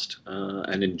past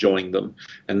and enjoying them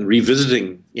and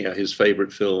revisiting, his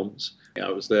favorite films. I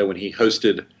was there when he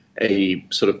hosted a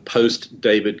sort of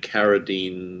post-David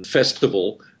Carradine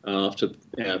festival after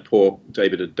poor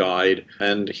David had died.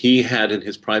 And he had in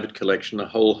his private collection a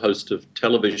whole host of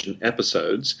television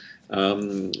episodes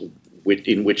in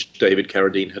which David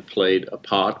Carradine had played a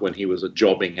part when he was a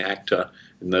jobbing actor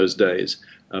in those days,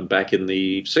 back in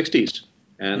the 60s.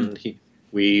 And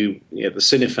the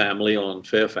Cine Family on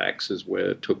Fairfax is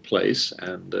where it took place,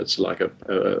 and it's like a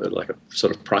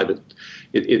sort of private.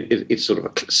 It's sort of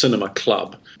a cinema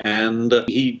club, and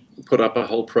he put up a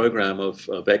whole program of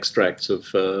extracts of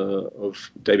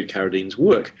David Carradine's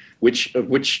work, of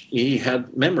which he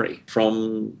had memory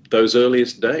from those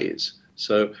earliest days.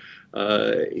 So.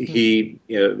 He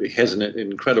has an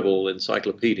incredible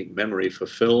encyclopedic memory for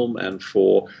film and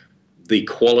for the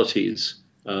qualities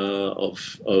of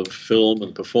film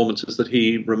and performances that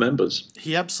he remembers.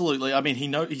 He absolutely. I mean,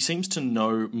 he seems to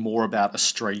know more about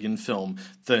Australian film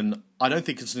than, I don't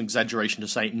think it's an exaggeration to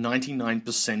say,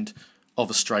 99% of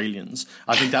Australians.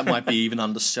 I think that might be even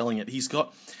underselling it. He's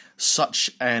got such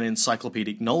an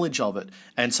encyclopedic knowledge of it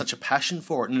and such a passion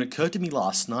for it. And it occurred to me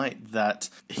last night that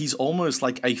he's almost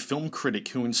like a film critic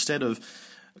who, instead of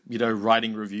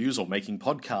writing reviews or making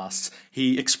podcasts,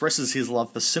 he expresses his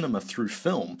love for cinema through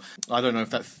film. I don't know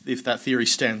if that theory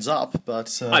stands up,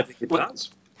 but I think it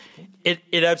does.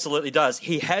 It absolutely does.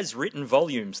 He has written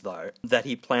volumes, though, that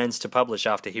he plans to publish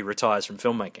after he retires from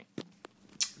filmmaking.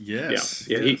 Yes.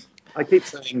 Yeah. I keep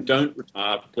saying, don't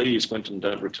retire, please, Quentin,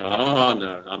 don't retire. Oh,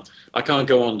 no, I can't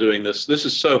go on doing this. This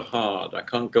is so hard. I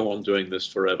can't go on doing this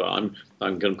forever. I'm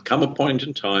going to come a point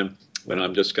in time when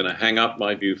I'm just going to hang up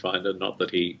my viewfinder. Not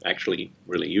that he actually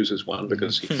really uses one,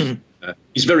 because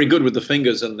he's very good with the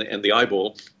fingers and the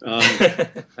eyeball.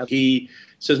 He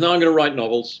says, no, I'm going to write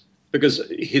novels, because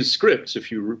his scripts,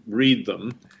 if you read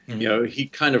them, he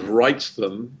kind of writes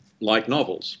them like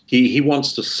novels. He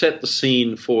wants to set the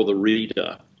scene for the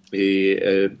reader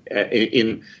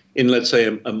in let's say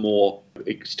a more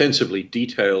extensively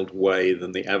detailed way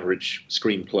than the average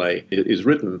screenplay is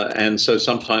written. And so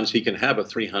sometimes he can have a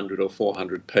 300 or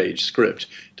 400 page script.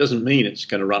 Doesn't mean it's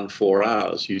going to run 4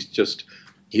 hours.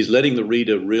 He's letting the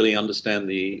reader really understand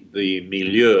the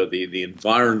milieu, the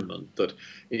environment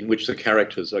in which the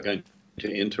characters are going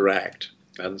to interact.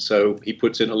 And so he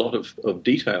puts in a lot of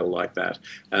detail like that.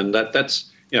 And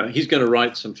that's, he's going to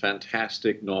write some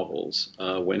fantastic novels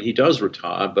when he does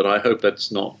retire, but I hope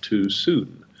that's not too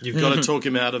soon. You've got to talk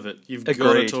him out of it. You've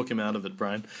got to talk him out of it,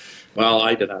 Brian. Well,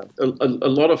 I don't know. A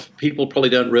lot of people probably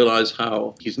don't realize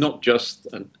how he's not just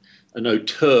an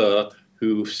auteur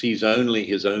who sees only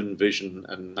his own vision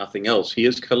and nothing else. He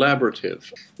is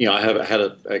collaborative. I have had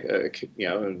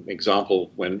an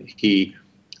example when he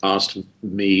asked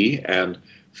me and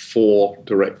four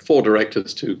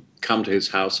directors to come to his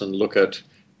house and look at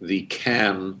the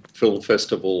Cannes Film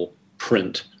Festival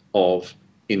print of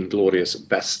Inglourious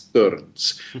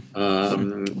Basterds.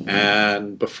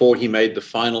 And before he made the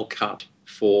final cut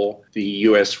for the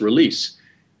US release,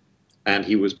 and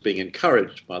he was being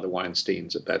encouraged by the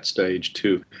Weinsteins at that stage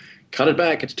to cut it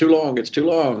back, it's too long, it's too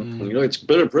long. It's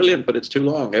brilliant, but it's too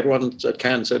long. Everyone at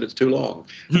Cannes said it's too long.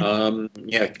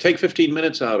 Take 15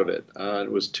 minutes out of it.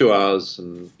 It was 2 hours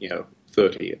and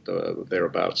 30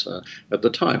 thereabouts at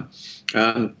the time.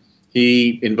 And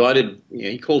he invited,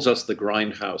 he calls us the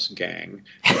Grindhouse Gang,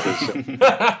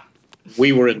 because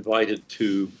we were invited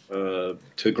to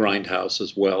Grindhouse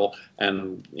as well,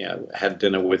 and had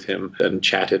dinner with him and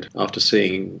chatted after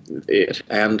seeing it.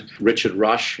 And Richard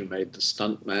Rush, who made The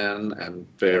Stuntman and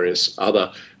various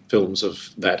other films of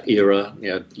that era,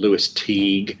 Louis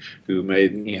Teague, who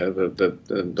made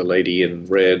the Lady in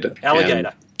Red,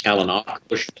 Alligator, Alan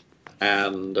Arkush,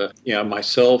 and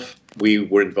myself. We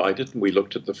were invited, and we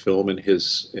looked at the film in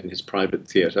his private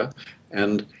theater,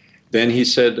 and then he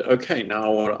said, "Okay, now I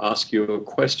want to ask you a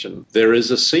question. There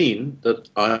is a scene that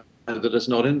is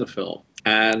not in the film,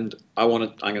 and I'm going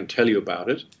to tell you about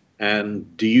it.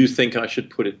 And do you think I should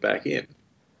put it back in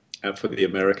for the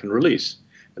American release?"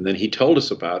 And then he told us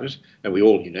about it, and we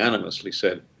all unanimously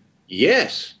said,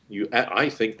 "Yes, I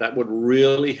think that would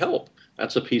really help.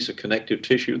 That's a piece of connective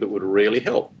tissue that would really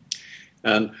help."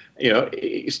 And,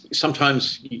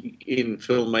 sometimes in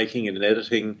filmmaking and in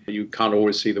editing, you can't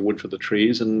always see the wood for the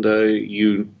trees, and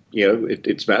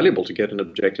it's valuable to get an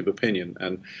objective opinion.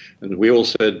 And we all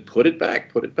said, put it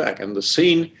back. And the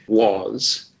scene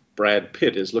was Brad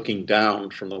Pitt is looking down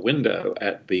from the window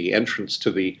at the entrance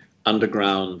to the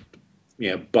underground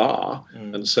bar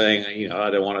and saying, I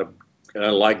don't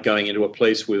like going into a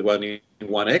place with only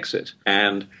one exit.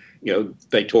 And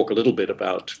they talk a little bit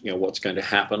about what's going to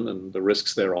happen and the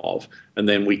risks thereof, and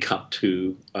then we cut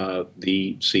to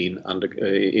the scene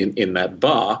in that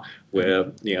bar where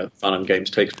fun and games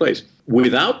takes place.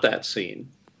 Without that scene,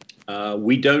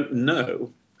 we don't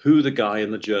know who the guy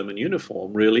in the German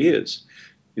uniform really is.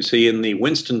 You see, in the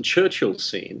Winston Churchill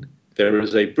scene, there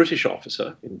is a British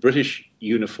officer in British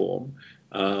uniform,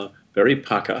 very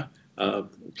pucker,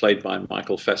 played by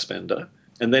Michael Fassbender.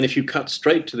 And then if you cut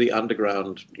straight to the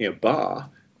underground bar,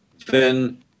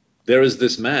 then there is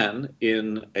this man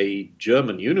in a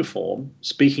German uniform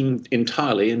speaking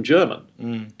entirely in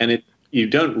German. And you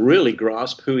don't really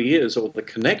grasp who he is or the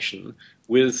connection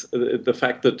with the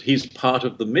fact that he's part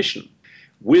of the mission.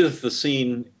 With the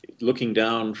scene looking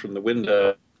down from the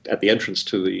window at the entrance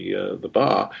to the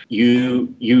bar,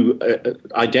 you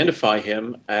identify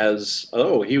him as,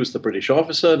 he was the British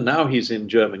officer, now he's in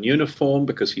German uniform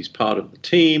because he's part of the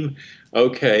team.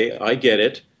 Okay, I get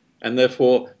it. And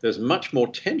therefore, there's much more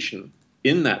tension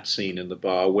in that scene in the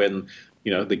bar when,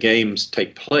 the games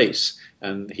take place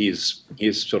and he's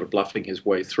sort of bluffing his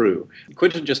way through.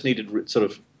 Quentin just needed sort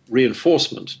of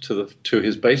reinforcement to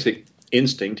his basic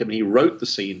instinct. I mean, he wrote the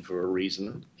scene for a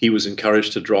reason. He was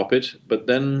encouraged to drop it, but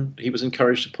then he was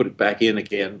encouraged to put it back in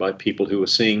again by people who were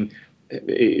seeing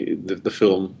the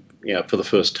film for the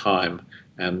first time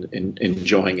and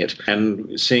enjoying it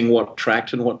and seeing what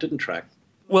tracked and what didn't track.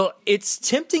 Well, it's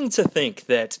tempting to think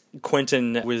that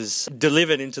Quentin was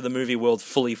delivered into the movie world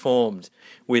fully formed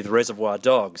with Reservoir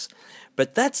Dogs,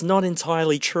 but that's not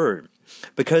entirely true,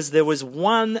 because there was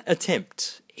one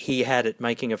attempt he had at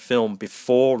making a film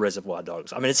before Reservoir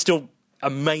Dogs. I mean, it's still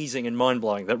amazing and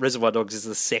mind-blowing that Reservoir Dogs is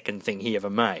the second thing he ever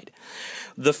made.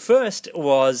 The first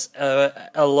was a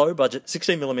low-budget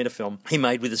 16mm film he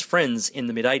made with his friends in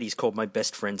the mid-'80s called My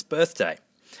Best Friend's Birthday.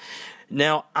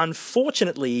 Now,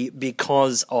 unfortunately,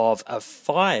 because of a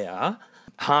fire,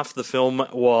 half the film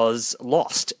was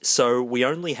lost, so we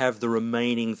only have the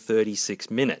remaining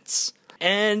 36 minutes.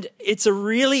 And it's a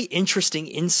really interesting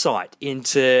insight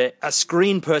into a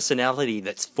screen personality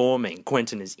that's forming.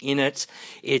 Quentin is in it.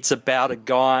 It's about a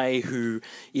guy who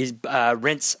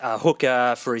rents a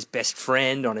hooker for his best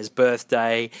friend on his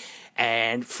birthday.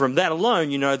 And from that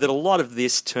alone, you know that a lot of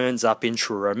this turns up in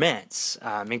True Romance,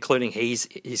 including his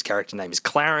character name is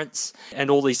Clarence,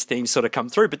 and all these themes sort of come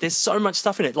through. But there's so much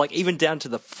stuff in it, like even down to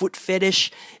the foot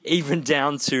fetish, even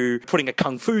down to putting a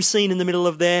kung fu scene in the middle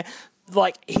of there.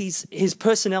 Like his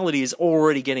personality is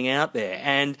already getting out there,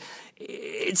 and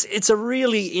it's a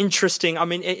really interesting. I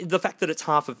mean, the fact that it's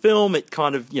half a film, it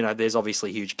kind of, you know, there's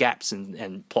obviously huge gaps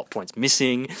and plot points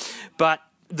missing, but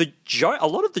a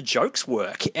lot of the jokes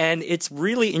work, and it's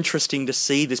really interesting to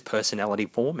see this personality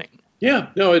forming. Yeah,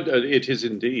 no, it is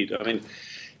indeed. I mean,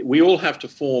 we all have to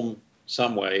form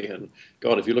some way, and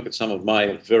God, if you look at some of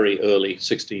my very early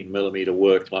 16mm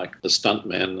work, like The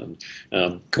Stuntmen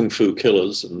and Kung Fu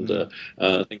Killers and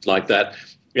things like that,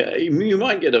 you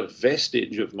might get a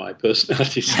vestige of my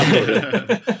personality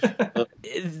somewhere.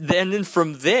 Then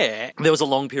from there was a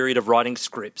long period of writing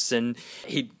scripts, and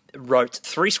he wrote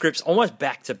 3 scripts almost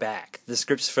back to back. The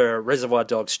scripts for Reservoir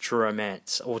Dogs, True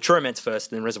Romance, or True Romance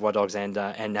first, then Reservoir Dogs and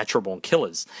Natural Born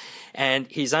Killers. And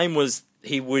his aim was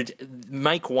he would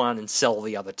make one and sell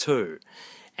the other 2.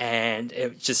 And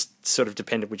it just sort of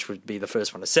depended which would be the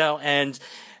first one to sell. And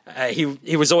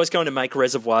he was always going to make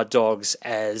Reservoir Dogs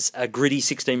as a gritty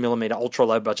 16mm ultra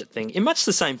low budget thing in much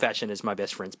the same fashion as My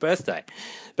Best Friend's Birthday.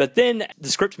 But then the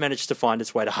script managed to find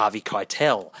its way to Harvey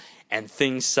Keitel, and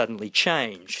things suddenly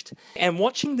changed. And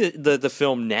watching the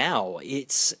film now,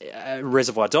 it's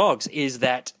Reservoir Dogs, is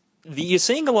that you're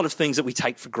seeing a lot of things that we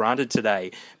take for granted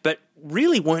today, but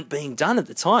really weren't being done at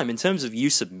the time in terms of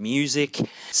use of music,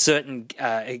 certain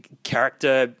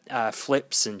character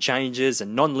flips and changes,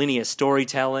 and non-linear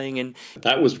storytelling. And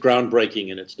that was groundbreaking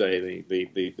in its day,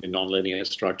 the non-linear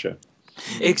structure.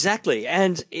 Exactly,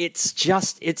 and it's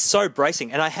so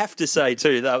bracing. And I have to say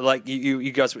too, that, like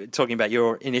you guys were talking about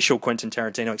your initial Quentin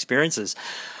Tarantino experiences,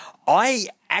 I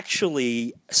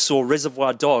actually saw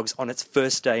Reservoir Dogs on its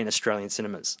first day in Australian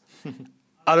cinemas.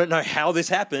 I don't know how this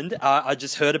happened. I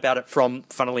just heard about it from,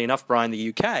 funnily enough, Brian,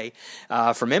 the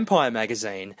UK, from Empire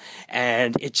magazine,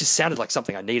 and it just sounded like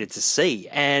something I needed to see.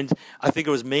 And I think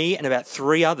it was me and about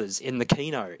 3 others in the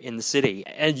kino in the city,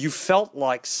 and you felt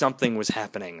like something was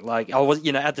happening. Like I was,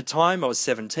 you know, at the time I was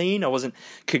 17, I wasn't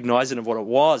cognizant of what it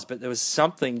was, but there was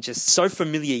something just so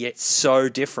familiar yet so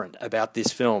different about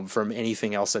this film from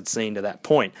anything else I'd seen to that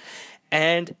point.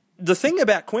 And the thing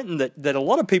about Quentin that a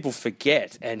lot of people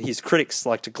forget, and his critics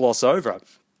like to gloss over,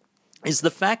 is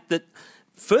the fact that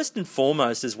first and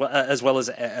foremost, as well as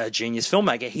a genius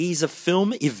filmmaker, he's a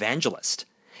film evangelist.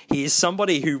 He is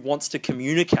somebody who wants to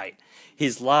communicate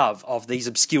his love of these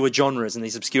obscure genres and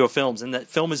these obscure films, and that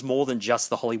film is more than just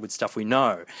the Hollywood stuff we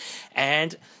know.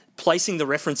 And placing the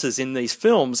references in these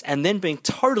films and then being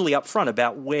totally upfront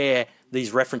about where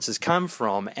these references come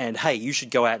from, and hey, you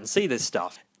should go out and see this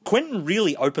stuff. Quentin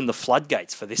really opened the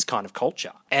floodgates for this kind of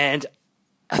culture, and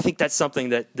I think that's something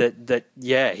that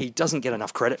he doesn't get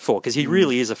enough credit for, because he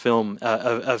really is a film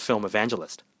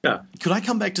evangelist. Yeah. Could I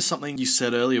come back to something you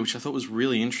said earlier, which I thought was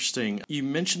really interesting? You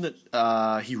mentioned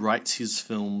that he writes his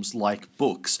films like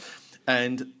books,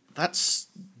 and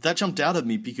that jumped out at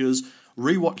me because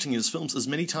rewatching his films as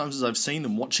many times as I've seen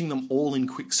them, watching them all in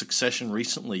quick succession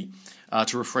recently,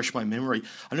 to refresh my memory,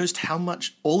 I noticed how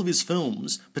much all of his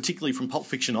films, particularly from Pulp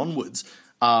Fiction onwards,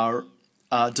 are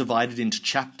divided into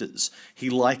chapters. He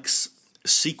likes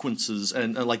sequences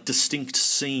and like distinct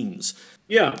scenes.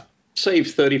 Yeah. Say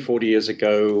 30, 40 years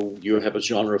ago, you have a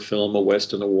genre film, a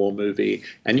Western, a war movie,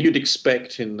 and you'd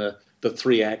expect in the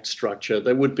 3-act structure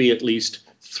there would be at least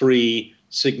 3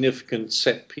 significant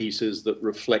set pieces that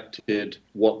reflected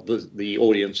what the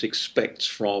audience expects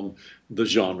from the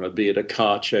genre, be it a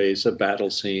car chase, a battle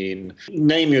scene.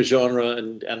 Name your genre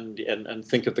and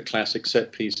think of the classic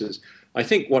set pieces. I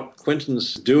think what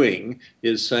Quentin's doing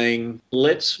is saying,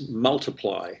 let's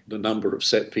multiply the number of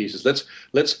set pieces.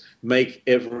 Let's make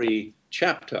every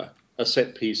chapter a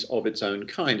set piece of its own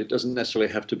kind. It doesn't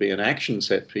necessarily have to be an action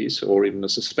set piece or even a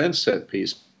suspense set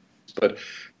piece, but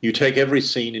you take every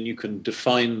scene and you can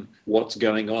define what's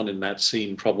going on in that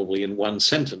scene probably in one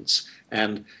sentence.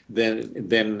 And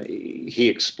then he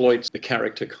exploits the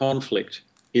character conflict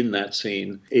in that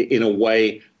scene in a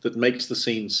way that makes the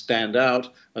scene stand out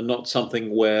and not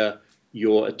something where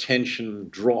your attention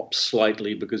drops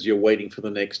slightly because you're waiting for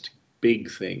the next big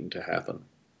thing to happen.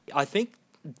 I think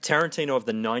Tarantino of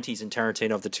the 90s and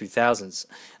Tarantino of the 2000s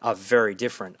are very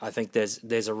different. I think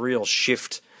there's a real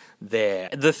shift there.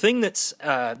 The thing that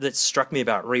struck me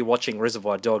about rewatching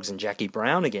Reservoir Dogs and Jackie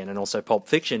Brown again, and also Pulp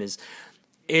Fiction, is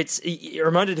it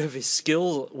reminded of his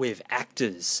skill with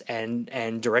actors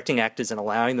and directing actors and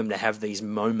allowing them to have these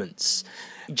moments.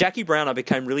 Jackie Brown, I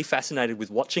became really fascinated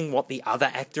with watching what the other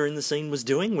actor in the scene was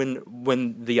doing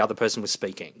when the other person was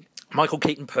speaking. Michael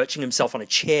Keaton perching himself on a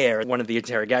chair at one of the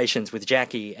interrogations with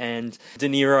Jackie, and De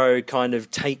Niro kind of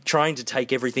trying to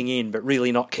take everything in but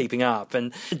really not keeping up.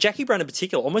 And Jackie Brown in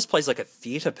particular almost plays like a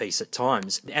theatre piece at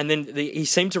times. And then he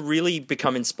seemed to really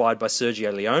become inspired by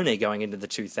Sergio Leone going into the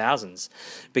 2000s,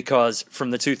 because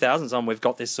from the 2000s on we've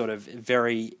got this sort of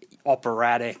very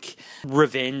operatic,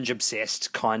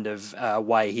 revenge-obsessed kind of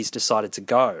way he's decided to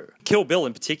go. Kill Bill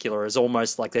in particular is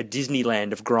almost like the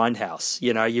Disneyland of Grindhouse.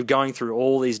 You know, you're going through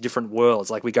all these different worlds.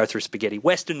 Like we go through Spaghetti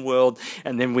Western world,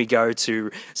 and then we go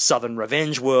to Southern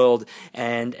Revenge world,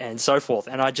 and so forth.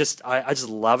 And I just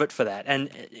love it for that. And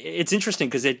it's interesting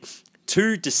because they're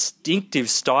two distinctive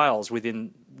styles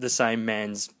within the same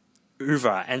man's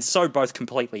oeuvre, and so both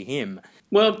completely him.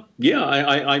 Well, yeah,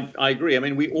 I agree. I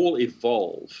mean, we all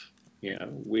evolve. You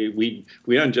know, we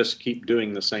don't just keep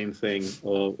doing the same thing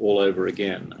all over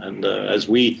again. And as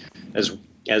we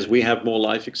have more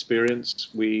life experience,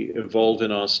 we evolve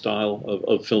in our style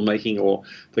of filmmaking, or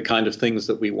the kind of things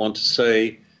that we want to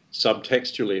say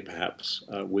subtextually, perhaps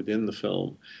within the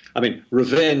film. I mean,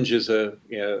 revenge is a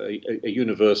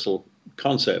universal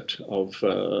concept of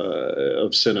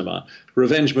cinema.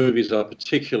 Revenge movies are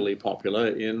particularly popular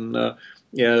in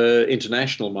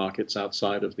international markets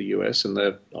outside of the US, and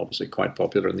they're obviously quite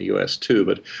popular in the US too.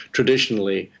 But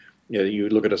traditionally, you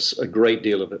look at a great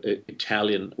deal of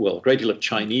Italian, well, a great deal of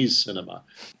Chinese cinema.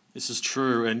 This is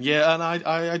true, and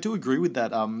I do agree with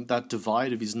that that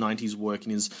divide of his 90s work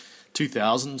and his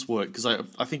 2000s work, because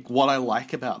I think what I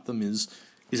like about them is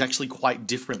actually quite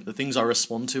different. The things I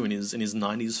respond to in his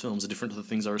 90s films are different to the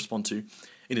things I respond to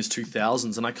in his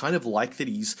 2000s, and I kind of like that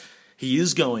he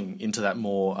is going into that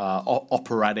more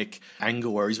operatic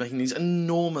angle where he's making these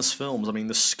enormous films. I mean,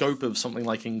 the scope of something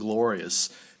like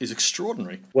Inglourious is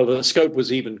extraordinary. Well, the scope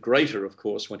was even greater, of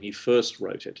course, when he first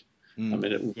wrote it. I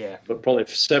mean, but probably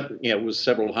it was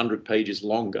several hundred pages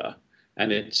longer,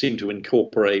 and it seemed to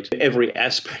incorporate every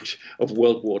aspect of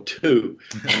World War II.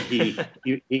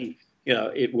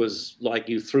 And it was like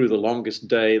you threw The Longest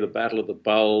Day, The Battle of the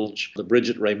Bulge, The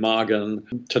Bridget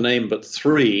Remagen, to name but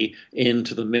three,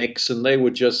 into the mix, and they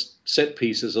were just set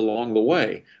pieces along the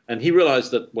way. And he realized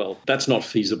that, well, that's not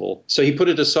feasible. So he put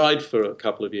it aside for a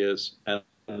couple of years, and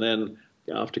then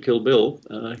after Kill Bill,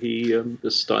 he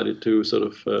decided to sort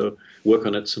of work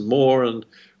on it some more, and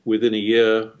within a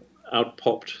year out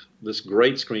popped this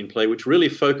great screenplay, which really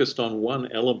focused on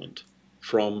one element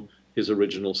from his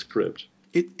original script.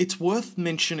 It's worth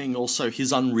mentioning also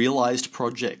his unrealized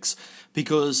projects,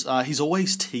 because he's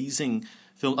always teasing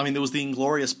film. I mean, there was the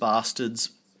Inglourious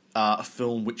Bastards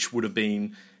film, which would have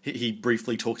been, he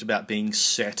briefly talked about being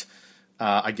set,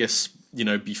 I guess,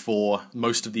 before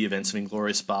most of the events of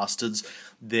Inglourious Bastards.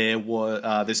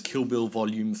 There's Kill Bill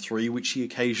Volume 3, which he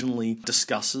occasionally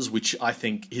discusses, which I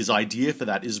think his idea for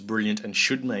that is brilliant and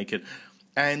should make it.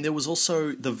 And there was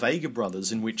also the Vega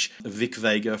brothers, in which Vic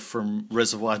Vega from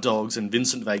Reservoir Dogs and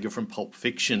Vincent Vega from Pulp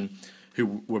Fiction,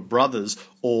 who were brothers,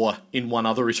 or in one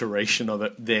other iteration of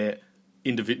it,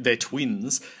 their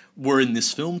twins, were in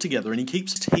this film together. And he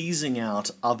keeps teasing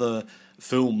out other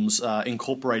films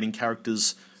incorporating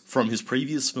characters from his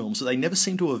previous films, so they never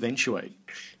seem to eventuate.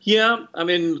 Yeah, I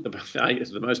mean,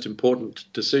 the most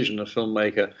important decision a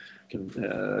filmmaker can,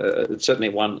 certainly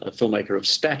a filmmaker of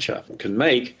stature can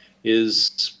make,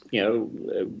 is,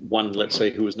 one, let's say,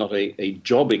 who is not a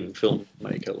jobbing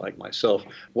filmmaker like myself.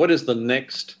 What is the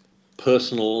next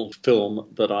personal film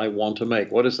that I want to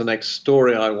make? What is the next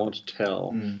story I want to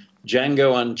tell?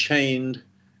 Django Unchained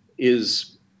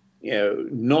is,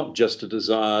 not just a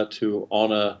desire to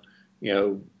honor,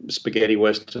 spaghetti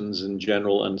westerns in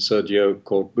general, and Sergio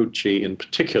Corbucci in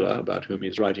particular, about whom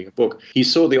he's writing a book. He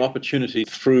saw the opportunity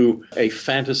through a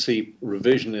fantasy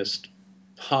revisionist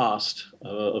past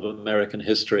of American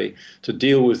history to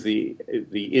deal with the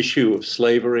issue of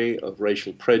slavery, of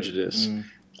racial prejudice.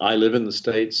 I live in the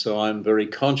States, so I'm very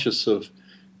conscious of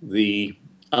the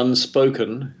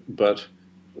unspoken but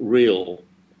real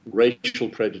racial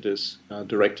prejudice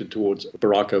directed towards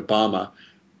Barack Obama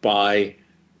by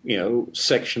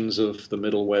sections of the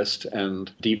Middle West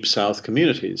and Deep South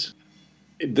communities.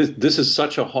 This is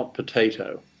such a hot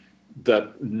potato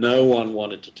that no one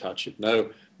wanted to touch it. No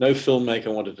no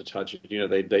filmmaker wanted to touch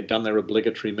it. They'd done their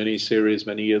obligatory miniseries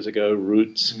many years ago,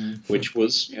 Roots, which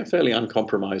was fairly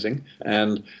uncompromising,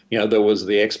 and there was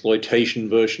the exploitation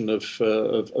version of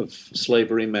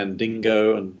slavery,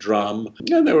 Mandingo and Drum,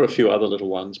 and there were a few other little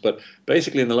ones. But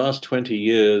basically, in the last 20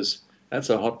 years, that's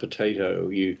a hot potato.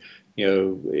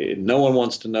 No one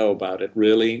wants to know about it,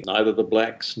 really. Neither the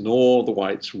blacks nor the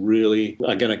whites really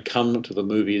are going to come to the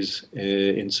movies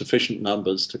in sufficient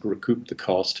numbers to recoup the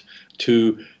cost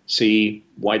to see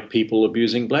white people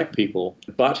abusing black people.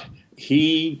 But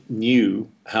he knew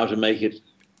how to make it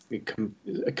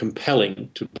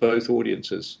compelling to both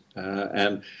audiences.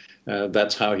 And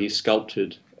that's how he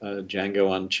sculpted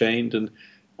Django Unchained. And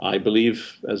I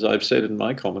believe, as I've said in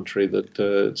my commentary, that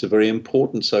it's a very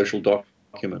important social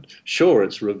document. Sure,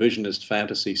 it's revisionist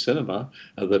fantasy cinema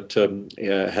that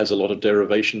has a lot of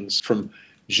derivations from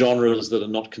genres that are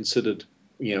not considered,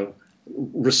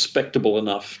 respectable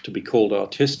enough to be called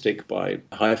artistic by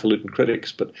highfalutin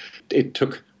critics. But it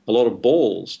took a lot of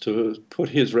balls to put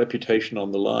his reputation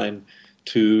on the line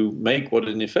to make what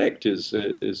in effect is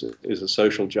a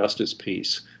social justice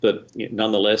piece that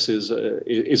nonetheless is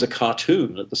a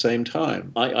cartoon at the same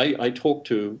time. I talk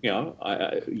to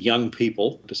young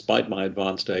people, despite my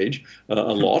advanced age, a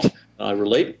lot. I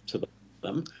relate to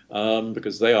them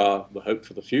because they are the hope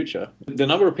for the future. The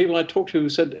number of people I talked to who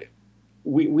said,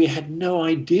 we had no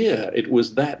idea it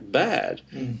was that bad.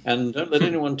 And don't let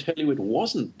anyone tell you it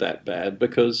wasn't that bad,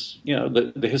 because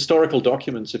the historical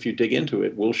documents, if you dig into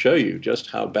it, will show you just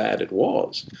how bad it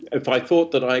was. If I thought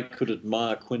that I could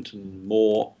admire Quentin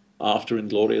more after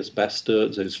Inglourious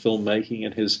Basterds, his filmmaking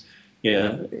and his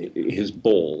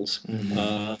balls,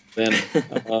 then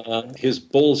his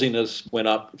ballsiness went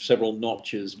up several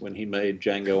notches when he made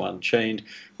Django Unchained,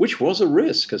 which was a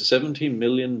risk, a $70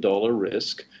 million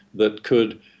risk that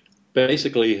could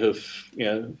basically have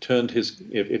turned his,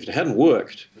 if it hadn't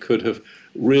worked, could have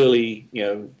really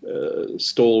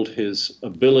stalled his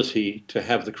ability to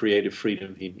have the creative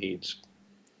freedom he needs.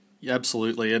 Yeah,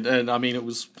 absolutely. And I mean, I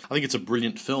think it's a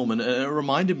brilliant film, and it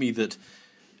reminded me that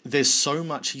there's so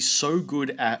much, he's so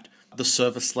good at the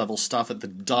surface level stuff, at the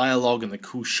dialogue and the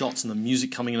cool shots and the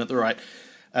music coming in at the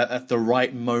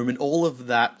right moment. All of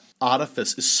that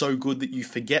artifice is so good that you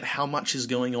forget how much is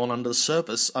going on under the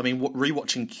surface. I mean,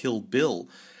 rewatching Kill Bill,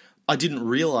 I didn't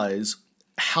realize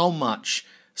how much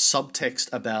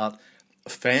subtext about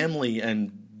family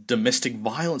and domestic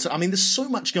violence. I mean, there's so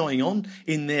much going on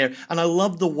in there, and I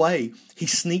love the way he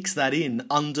sneaks that in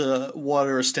under what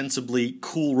are ostensibly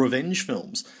cool revenge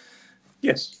films.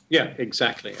 Yes, yeah,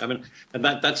 exactly. I mean, and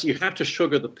that's, you have to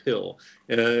sugar the pill.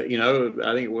 I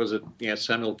think it was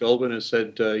Samuel Goldwyn who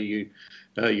said,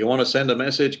 you want to send a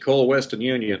message, call Western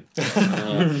Union.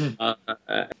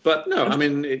 But no, I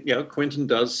mean, Quentin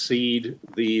does seed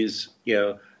these,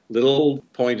 little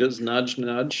pointers, nudge,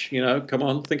 nudge, come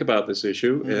on, think about this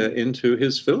issue, into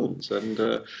his films.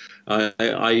 And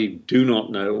I do not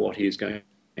know what he's going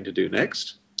to do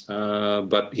next.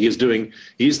 But he's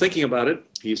thinking about it.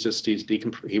 He was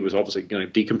obviously going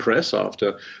to decompress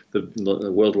after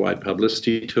the worldwide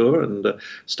publicity tour and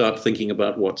start thinking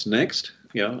about what's next.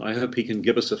 I hope he can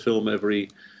give us a film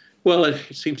well,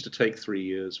 it seems to take 3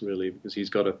 years really, because it's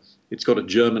got to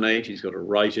germinate, he's got to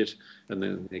write it, and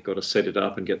then he's got to set it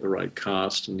up and get the right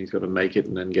cast, and he's got to make it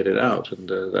and then get it out. And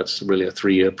that's really a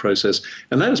 3-year process.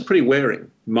 And that is pretty wearing.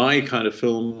 My kind of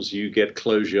films, you get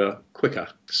closure quicker.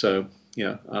 So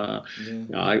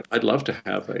I'd love to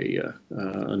have a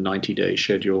 90-day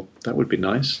schedule. That would be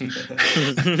nice.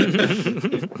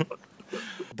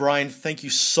 Brian, thank you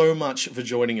so much for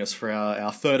joining us for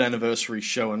our third anniversary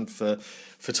show and for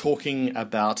talking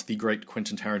about the great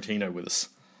Quentin Tarantino with us.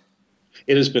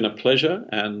 It has been a pleasure,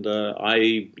 and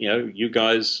you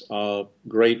guys are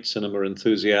great cinema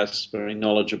enthusiasts, very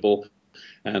knowledgeable,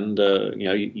 and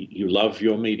you love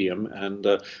your medium, and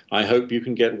I hope you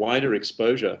can get wider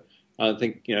exposure. I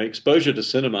think exposure to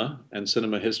cinema and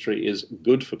cinema history is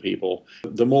good for people.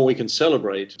 The more we can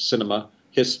celebrate cinema,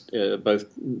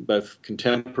 both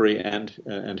contemporary and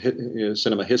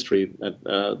cinema history,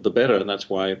 the better. And that's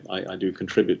why I do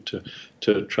contribute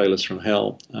to Trailers from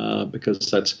Hell,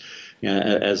 because that's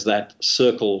as that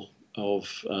circle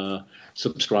of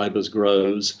subscribers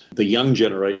grows, the young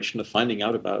generation are finding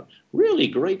out about really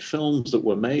great films that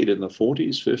were made in the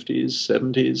 40s, 50s,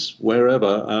 70s,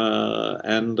 wherever,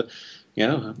 and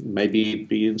maybe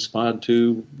be inspired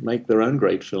to make their own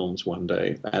great films one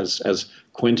day, as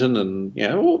Quentin and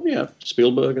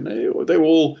Spielberg, and they were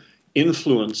all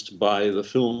influenced by the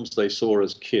films they saw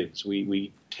as kids.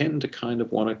 We tend to kind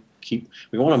of want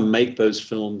to make those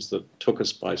films that took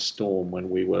us by storm when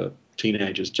we were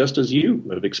teenagers, just as you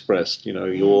have expressed. You know,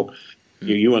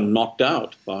 you are knocked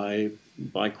out by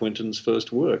Quentin's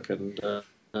first work, and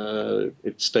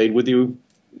it stayed with you,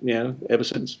 ever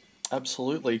since.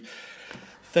 Absolutely.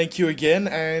 Thank you again,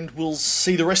 and we'll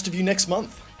see the rest of you next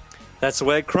month. That's the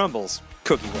way it crumbles,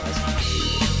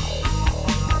 cookie-wise.